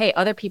idea of, hey,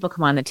 other people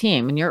come on the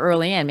team and you're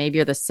early in, maybe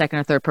you're the second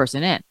or third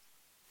person in.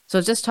 So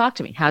just talk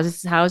to me. How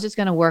is this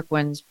going to work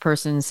when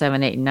person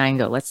 7, 8, and 9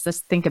 go? Let's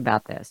just think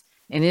about this.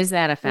 And is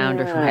that a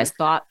founder who has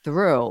thought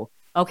through,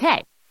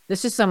 okay,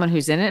 this is someone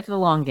who's in it for the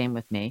long game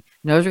with me,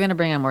 knows we're going to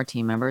bring on more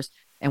team members,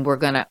 and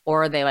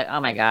or are they like,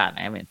 oh my God,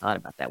 I haven't thought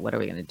about that. What are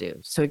we going to do?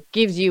 So it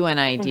gives you an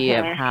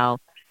idea of how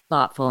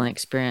thoughtful and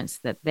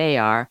experienced that they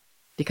are,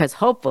 because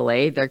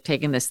hopefully they're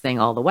taking this thing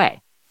all the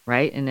way,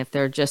 right? And if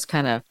they're just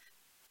kind of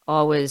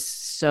always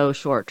so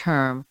short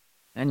term,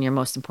 and your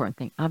most important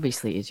thing,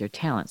 obviously, is your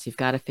talents. You've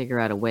got to figure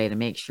out a way to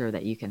make sure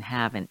that you can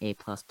have an A++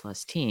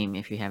 team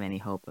if you have any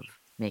hope of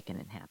making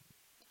it happen.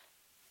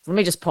 So let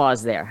me just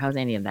pause there. How's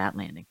any of that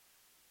landing?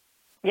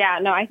 Yeah,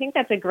 no, I think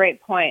that's a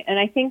great point. And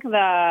I think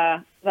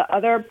the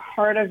other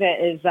part of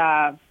it is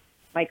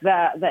like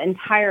the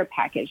entire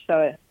package.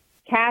 So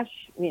cash,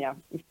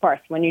 of course,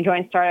 when you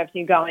join startups,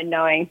 you go in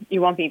knowing you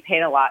won't be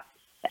paid a lot.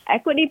 The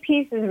equity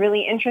piece is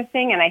really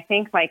interesting. And I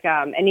think like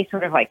any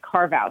sort of like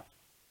carve-outs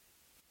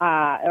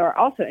are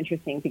also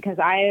interesting, because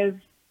I've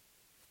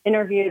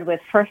interviewed with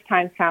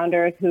first-time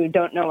founders who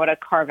don't know what a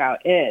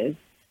carve-out is.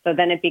 So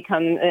then it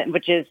becomes,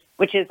 which is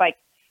like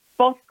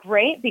both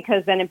great,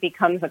 because then it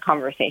becomes a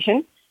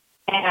conversation,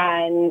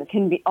 and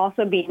can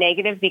also be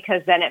negative,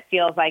 because then it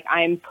feels like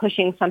I'm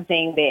pushing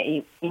something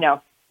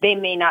that, they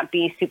may not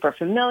be super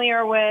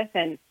familiar with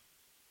and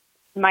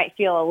might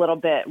feel a little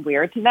bit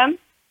weird to them.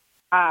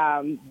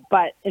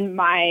 But in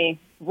my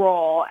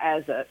role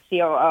as a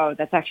COO,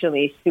 that's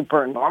actually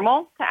super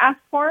normal to ask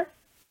for.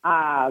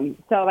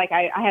 So like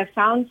I have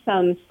found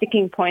some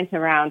sticking points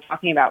around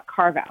talking about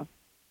carve-outs.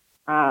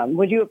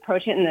 Would you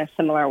approach it in a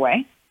similar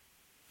way?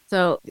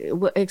 So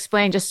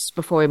explain, just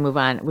before we move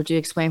on, would you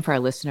explain for our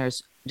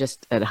listeners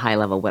just at a high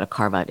level what a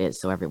carve-out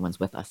is, so everyone's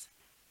with us?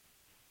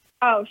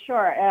 Oh,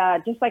 sure.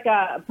 Just like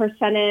a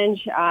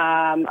percentage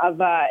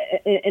of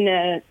in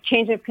a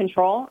change of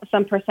control,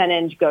 some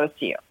percentage goes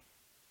to you.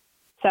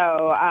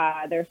 So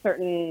there are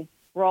certain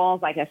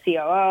roles like a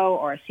COO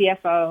or a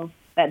CFO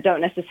that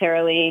don't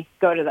necessarily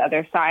go to the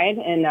other side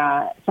in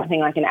something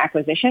like an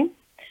acquisition.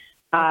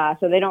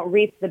 So they don't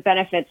reap the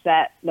benefits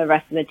that the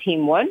rest of the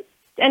team would.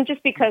 And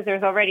just because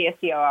there's already a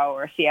COO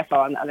or a CFO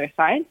on the other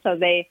side, so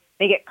they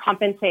get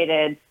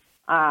compensated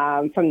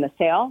from the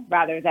sale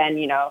rather than,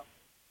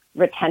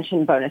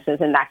 retention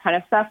bonuses and that kind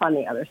of stuff on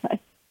the other side.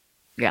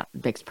 Yeah,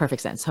 makes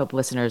perfect sense. Hope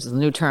listeners, is a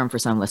new term for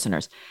some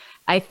listeners.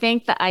 I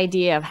think the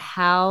idea of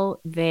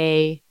how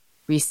they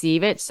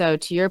receive it. So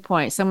to your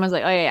point, someone's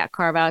like, oh yeah,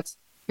 carve outs.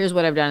 Here's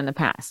what I've done in the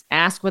past.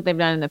 Ask what they've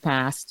done in the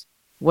past.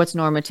 What's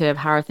normative?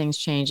 How are things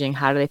changing?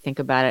 How do they think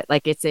about it?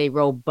 Like, it's a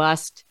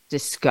robust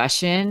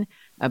discussion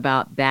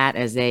about that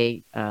as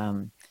a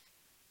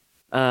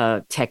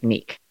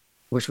technique,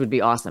 which would be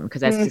awesome,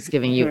 because that's just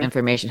giving you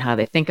information, how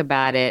they think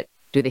about it.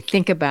 Do they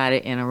think about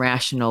it in a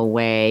rational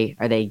way?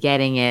 Are they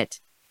getting it?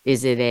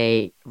 Is it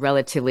a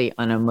relatively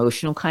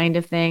unemotional kind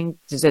of thing?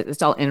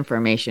 It's all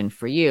information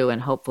for you.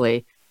 And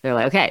hopefully they're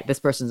like, okay, this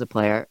person's a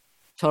player,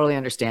 totally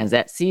understands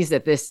that, sees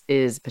that this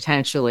is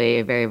potentially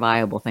a very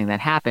viable thing that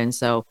happens.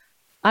 So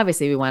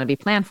obviously we want to be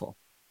planful.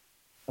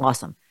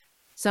 Awesome.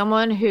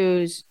 Someone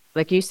who's,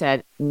 like you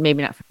said,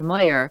 maybe not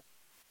familiar,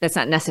 that's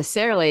not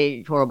necessarily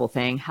a horrible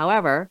thing.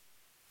 However,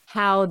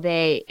 how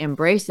they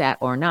embrace that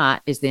or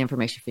not is the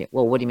information for you.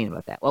 Well, what do you mean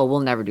about that? Well, we'll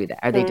never do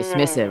that. Are they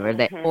dismissive?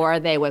 Are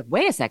they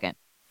wait a second,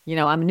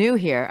 I'm new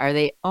here. Are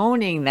they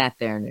owning that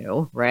they're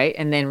new, right?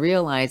 And then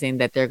realizing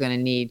that they're going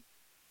to need,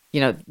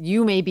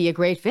 you may be a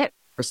great fit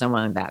for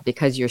someone like that,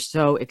 because you're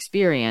so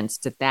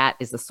experienced that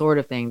is the sort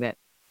of thing that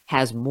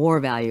has more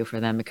value for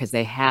them, because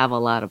they have a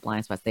lot of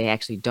blind spots. They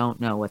actually don't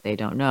know what they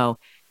don't know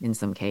in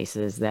some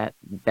cases that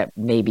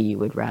maybe you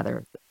would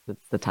rather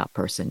the top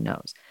person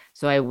knows.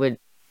 So I would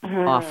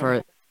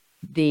offer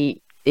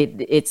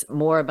it's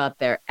more about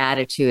their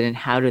attitude and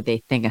how do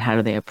they think and how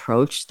do they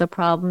approach the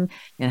problem,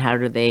 and how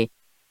do they,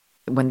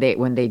 when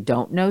they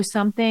don't know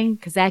something,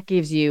 because that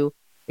gives you,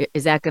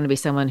 is that going to be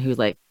someone who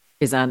like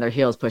is on their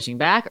heels pushing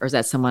back, or is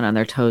that someone on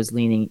their toes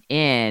leaning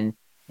in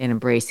and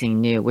embracing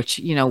new, which,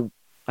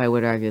 I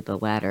would argue the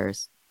latter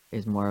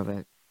is more of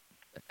a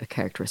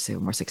characteristic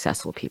of more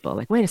successful people.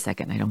 Like, wait a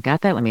second, I don't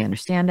got that. Let me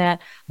understand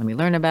that. Let me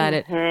learn about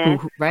it.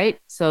 Right.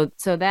 So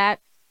that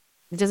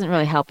it doesn't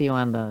really help you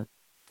on the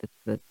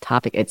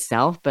topic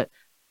itself, but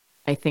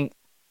I think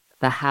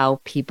the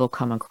how people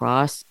come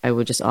across, I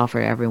would just offer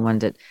everyone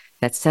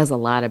that says a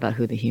lot about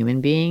who the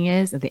human being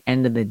is. At the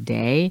end of the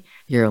day,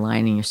 you're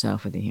aligning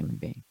yourself with the human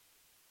being.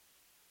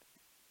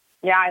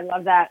 Yeah, I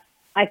love that.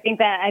 I think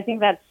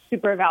that's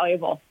super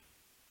valuable.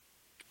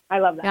 I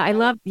love that. I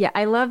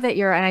love that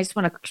and I just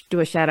want to do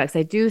a shout out, because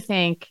I do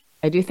think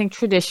I do think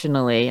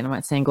traditionally, and I'm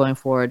not saying going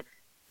forward,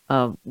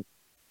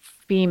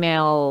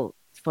 female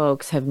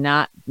folks have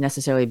not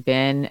necessarily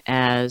been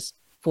as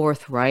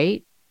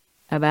forthright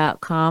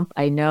about comp.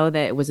 I know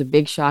that it was a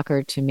big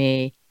shocker to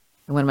me.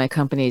 And one of my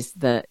companies,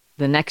 the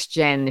next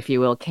gen, if you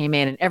will, came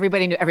in and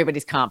everybody knew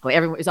everybody's comp. Like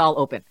everyone was all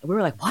open. We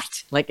were like,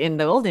 what? Like in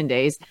the olden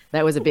days,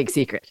 that was a big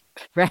secret,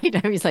 right?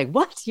 I was like,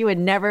 what? You would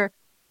never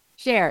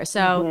share.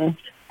 So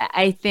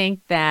I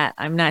think that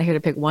I'm not here to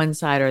pick one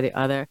side or the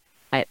other.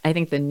 I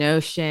think the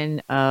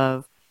notion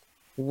of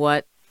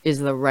what is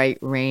the right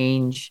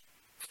range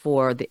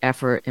for the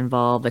effort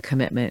involved, the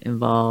commitment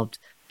involved,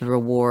 the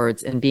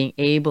rewards, and being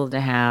able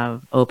to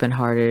have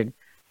open-hearted,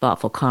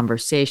 thoughtful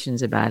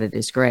conversations about it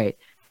is great.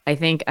 I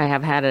think I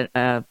have had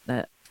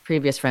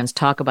previous friends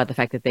talk about the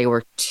fact that they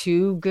were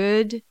too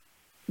good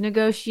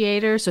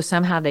negotiators. So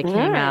somehow they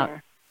came out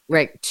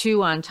right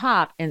two on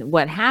top. And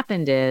what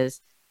happened is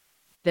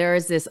there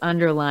is this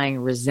underlying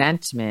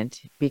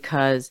resentment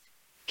because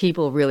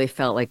people really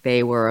felt like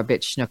they were a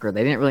bit schnooker.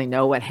 They didn't really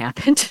know what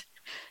happened.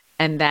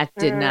 And that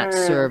did not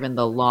serve in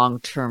the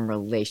long-term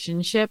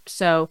relationship.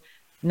 So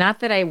not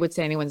that I would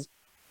say anyone's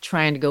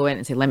trying to go in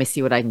and say, let me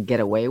see what I can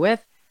get away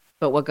with,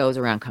 but what goes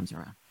around comes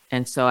around.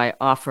 And so I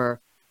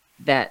offer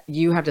that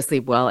you have to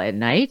sleep well at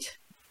night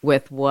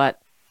with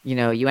what,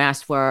 you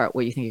asked for,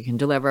 what you think you can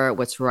deliver,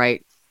 what's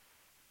right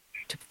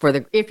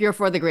if you're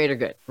for the greater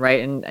good,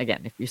 right? And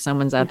again, if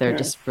someone's out there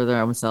just for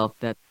their own self,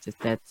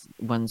 that's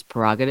one's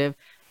prerogative.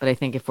 But I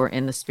think if we're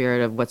in the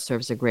spirit of what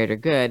serves a greater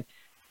good,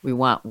 we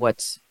want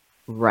what's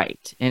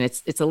right. And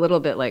it's a little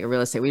bit like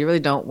real estate. We really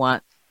don't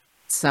want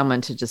someone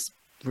to just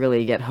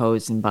really get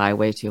hosed and buy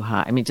way too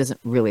high. I mean, it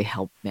doesn't really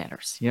help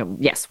matters.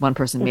 Yes, one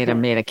person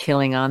made a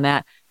killing on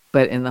that,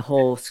 but in the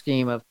whole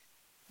scheme of,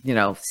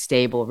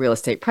 stable real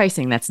estate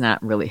pricing, that's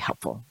not really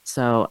helpful.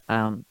 So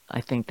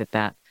I think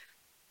that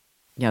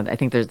I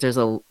think there's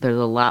a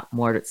lot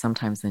more to it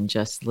sometimes than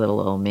just little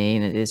old me,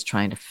 and it is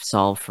trying to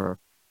solve for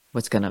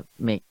what's going to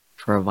make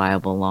for a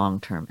viable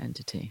long-term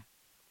entity.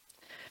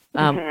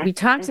 We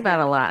talked about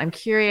a lot. I'm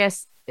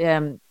curious,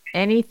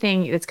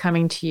 anything that's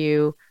coming to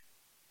you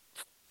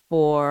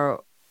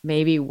for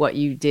maybe what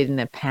you did in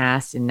the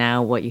past and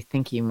now what you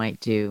think you might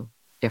do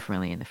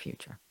differently in the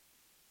future?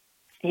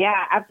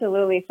 Yeah,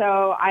 absolutely. So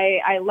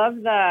I love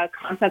the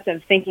concept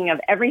of thinking of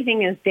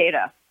everything as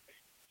data.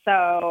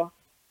 So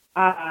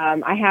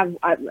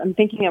I'm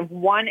thinking of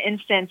one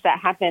instance that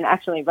happened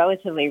actually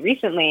relatively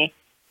recently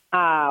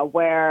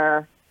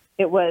where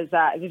it was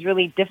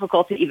really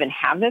difficult to even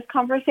have this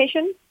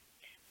conversation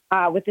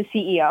with the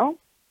CEO.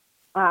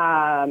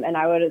 And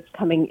I was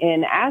coming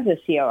in as a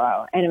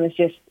COO, and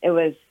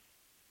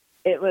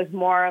it was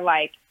more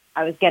like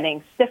I was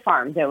getting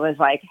stiff-armed. It was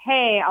like,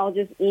 hey, I'll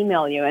just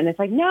email you. And it's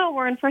like, no,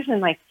 we're in person.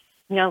 Like,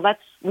 we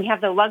have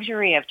the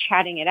luxury of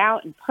chatting it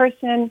out in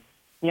person.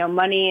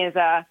 Money is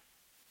a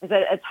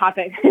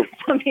topic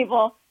some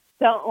people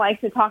don't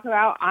like to talk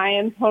about. I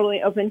am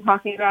totally open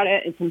talking about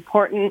it. It's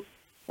important.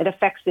 It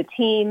affects the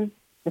team.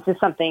 This is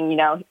something,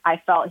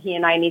 I felt he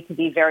and I need to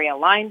be very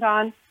aligned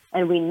on,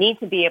 and we need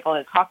to be able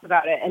to talk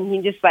about it. And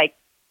he just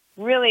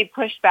really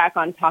pushed back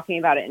on talking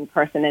about it in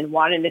person and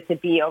wanted it to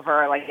be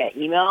over like an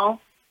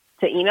email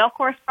to email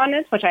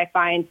correspondence, which I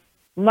find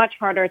much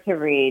harder to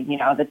read.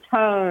 The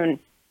tone,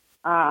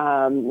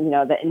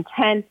 the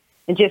intent,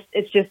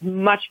 it's just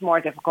much more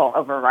difficult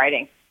over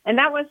writing. And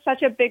that was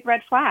such a big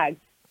red flag.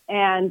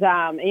 And,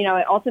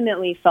 it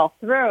ultimately fell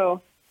through,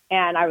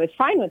 and I was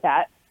fine with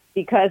that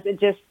because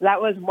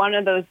that was one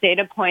of those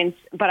data points,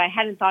 but I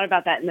hadn't thought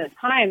about that in the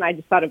time. I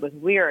just thought it was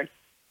weird.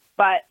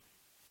 But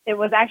it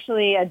was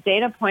actually a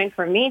data point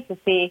for me to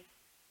see,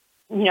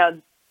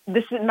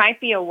 this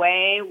might be a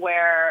way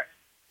where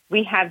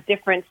we have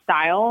different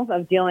styles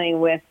of dealing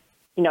with,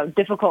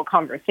 difficult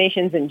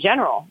conversations in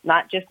general,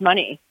 not just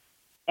money.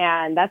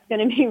 And that's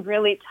going to be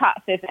really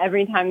tough if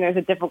every time there's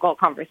a difficult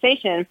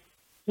conversation,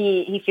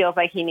 he feels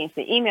like he needs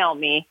to email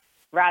me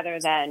rather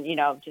than,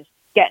 just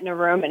get in a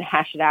room and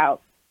hash it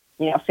out,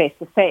 face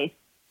to face.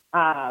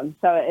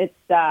 So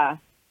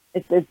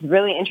it's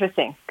really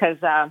interesting because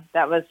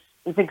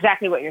it's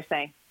exactly what you're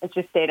saying. It's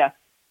just data.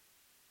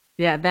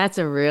 Yeah, that's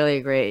a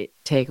really great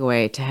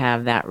takeaway to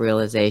have that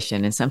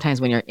realization. And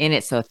sometimes when you're in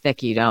it so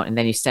thick, you don't, and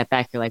then you step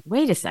back, you're like,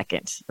 wait a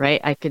second,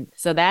 right?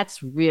 So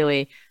that's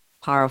really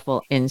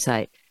powerful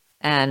insight.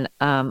 And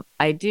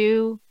I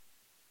do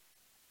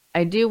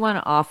want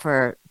to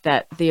offer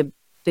that the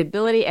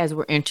ability as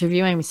we're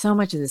interviewing, I mean, so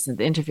much of this,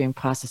 the interviewing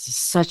process is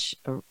such,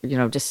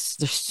 just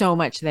there's so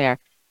much there.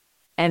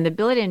 And the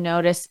ability to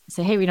notice,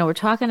 say, hey, we're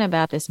talking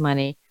about this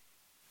money.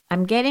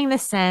 I'm getting the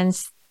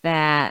sense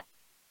that,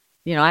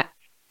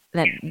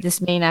 that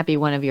this may not be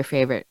one of your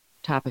favorite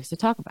topics to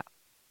talk about.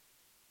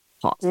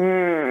 Pause.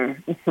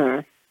 Mm-hmm.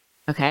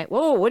 Okay.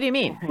 Whoa, what do you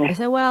mean? I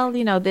said, well,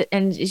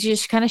 and you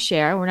just kind of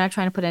share. We're not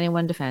trying to put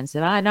anyone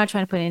defensive. I'm not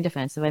trying to put anyone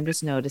defensive. I'm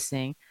just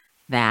noticing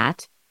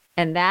that.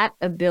 And that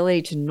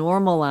ability to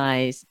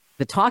normalize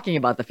the talking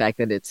about the fact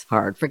that it's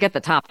hard, forget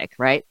the topic,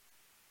 right?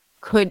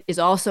 Is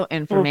also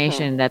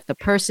information that the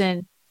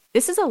person,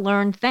 this is a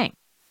learned thing.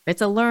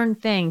 It's a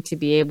learned thing to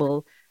be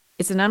able,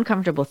 it's an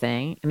uncomfortable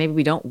thing. And maybe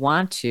we don't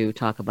want to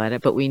talk about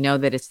it, but we know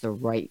that it's the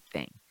right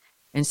thing.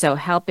 And so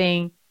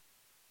helping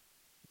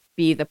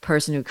be the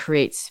person who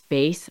creates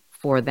space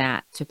for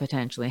that to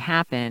potentially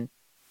happen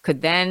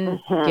could then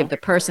give the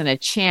person a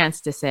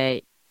chance to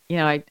say,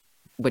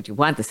 what you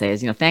want to say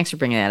is, thanks for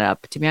bringing that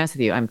up. To be honest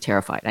with you, I'm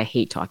terrified. I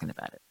hate talking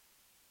about it.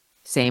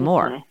 Say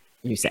more,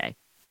 you say.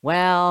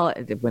 Well,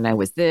 when I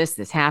was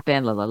this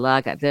happened,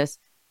 got this.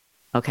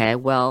 Okay,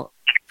 well,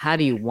 how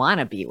do you want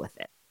to be with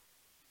it?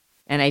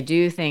 And I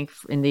do think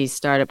in these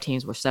startup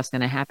teams where stuff's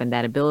going to happen,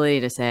 that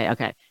ability to say,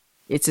 okay,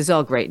 it's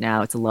all great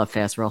now. It's a love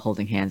fest. We're all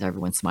holding hands.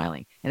 Everyone's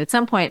smiling. And at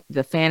some point,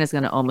 the fan is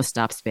going to almost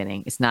stop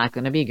spinning. It's not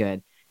going to be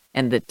good.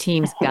 And the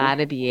team's got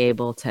to be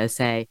able to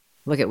say,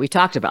 look, we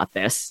talked about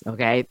this.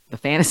 Okay, the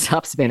fan has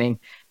stopped spinning.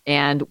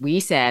 And we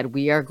said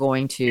we are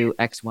going to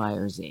X, Y,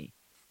 or Z.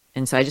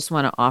 And so I just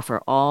want to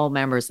offer all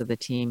members of the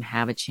team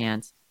have a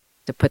chance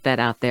to put that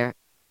out there.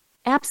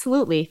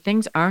 Absolutely,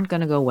 things aren't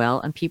going to go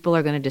well and people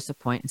are going to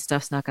disappoint and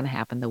stuff's not going to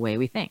happen the way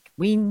we think.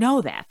 We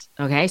know that.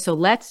 Okay, so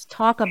let's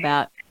talk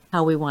about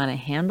how we want to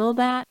handle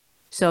that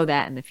so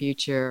that in the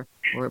future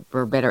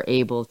we're better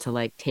able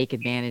to take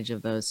advantage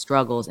of those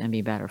struggles and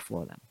be better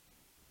for them.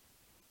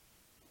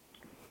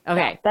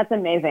 Okay. That's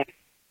amazing.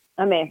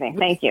 Amazing.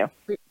 Thank you.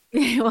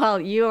 Well,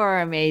 you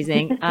are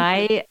amazing.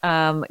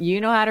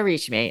 You know how to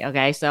reach me.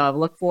 Okay. So I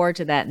look forward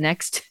to that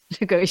next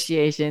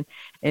negotiation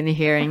and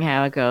hearing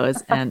how it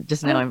goes. And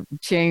just know I'm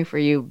cheering for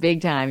you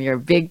big time. You're a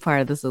big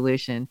part of the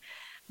solution.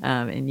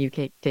 And you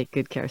take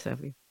good care,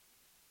 Sophie.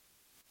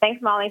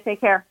 Thanks, Molly. Take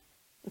care.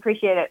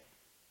 Appreciate it.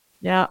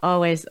 Yeah.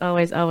 Always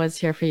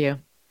here for you.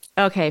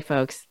 Okay,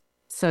 folks.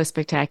 So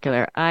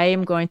spectacular. I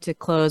am going to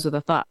close with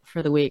a thought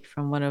for the week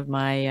from one of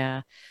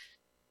my,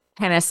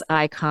 tennis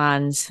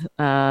icons,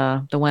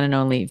 the one and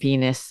only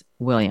Venus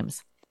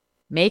Williams.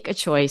 Make a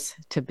choice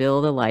to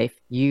build a life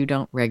you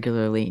don't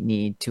regularly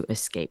need to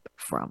escape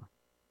from.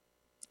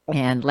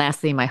 And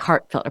lastly, my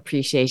heartfelt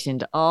appreciation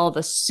to all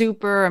the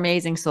super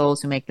amazing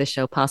souls who make this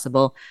show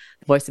possible.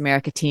 The Voice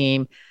America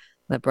team,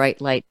 the bright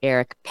light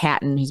Eric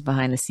Patton, who's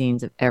behind the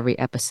scenes of every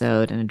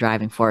episode and a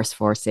driving force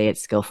for Say It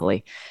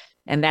Skillfully.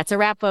 And that's a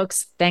wrap,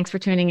 folks. Thanks for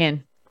tuning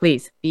in.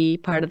 Please be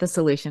part of the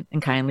solution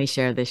and kindly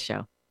share this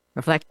show.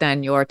 Reflect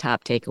on your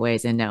top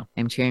takeaways and know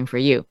I'm cheering for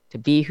you to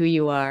be who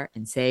you are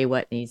and say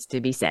what needs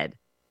to be said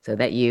so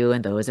that you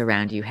and those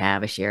around you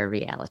have a shared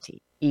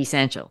reality.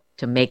 Essential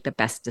to make the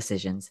best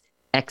decisions,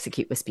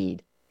 execute with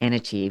speed, and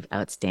achieve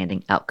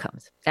outstanding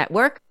outcomes at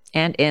work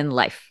and in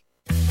life.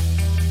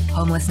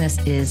 Homelessness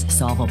is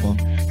solvable.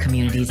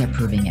 Communities are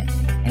proving it.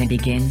 And it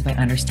begins by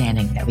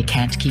understanding that we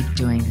can't keep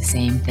doing the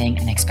same thing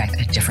and expect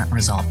a different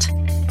result.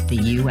 The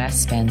U.S.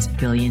 spends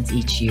billions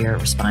each year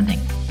responding,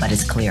 but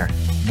it's clear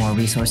more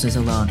resources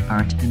alone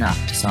aren't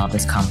enough to solve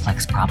this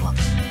complex problem.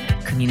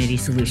 Community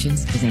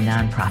Solutions is a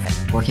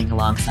nonprofit working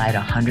alongside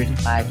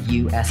 105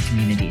 U.S.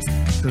 communities,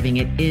 proving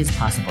it is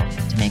possible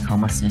to make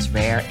homelessness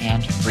rare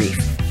and brief,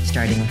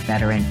 starting with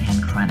veteran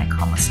and chronic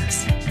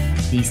homelessness.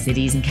 These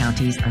cities and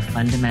counties are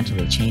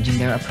fundamentally changing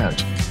their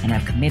approach and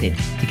have committed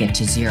to get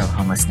to zero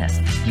homelessness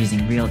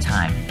using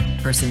real-time,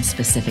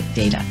 person-specific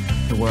data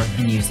to work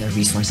and use their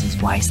resources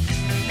wisely.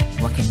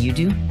 What can you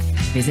do?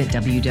 Visit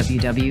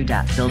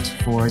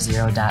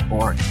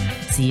www.built40.org.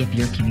 See if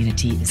your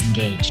community is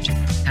engaged.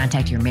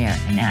 Contact your mayor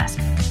and ask,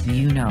 do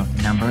you know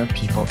the number of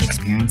people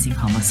experiencing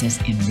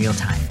homelessness in real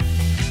time?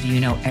 Do you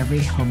know every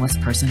homeless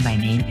person by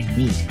name and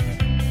need?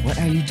 What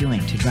are you doing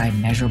to drive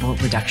measurable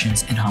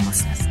reductions in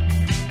homelessness?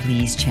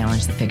 Please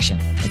challenge the fiction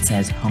that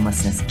says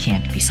homelessness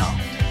can't be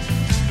solved.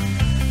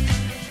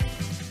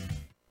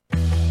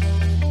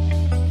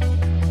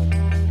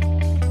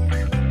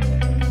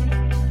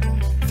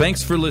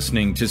 Thanks for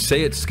listening to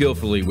Say It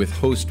Skillfully with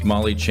host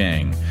Molly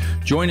Chang.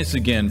 Join us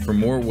again for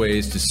more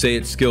ways to say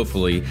it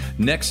skillfully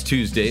next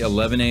Tuesday,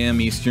 11 a.m.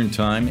 Eastern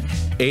Time,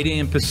 8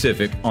 a.m.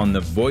 Pacific on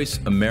the Voice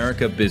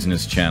America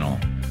Business Channel.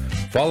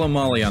 Follow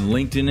Molly on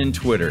LinkedIn and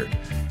Twitter.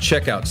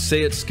 Check out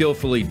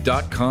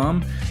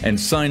sayitskillfully.com and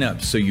sign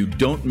up so you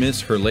don't miss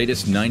her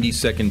latest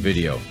 90-second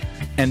video.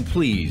 And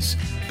please,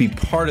 be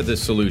part of the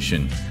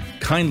solution.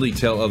 Kindly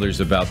tell others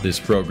about this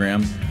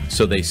program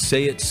so they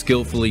say it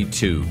skillfully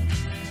too.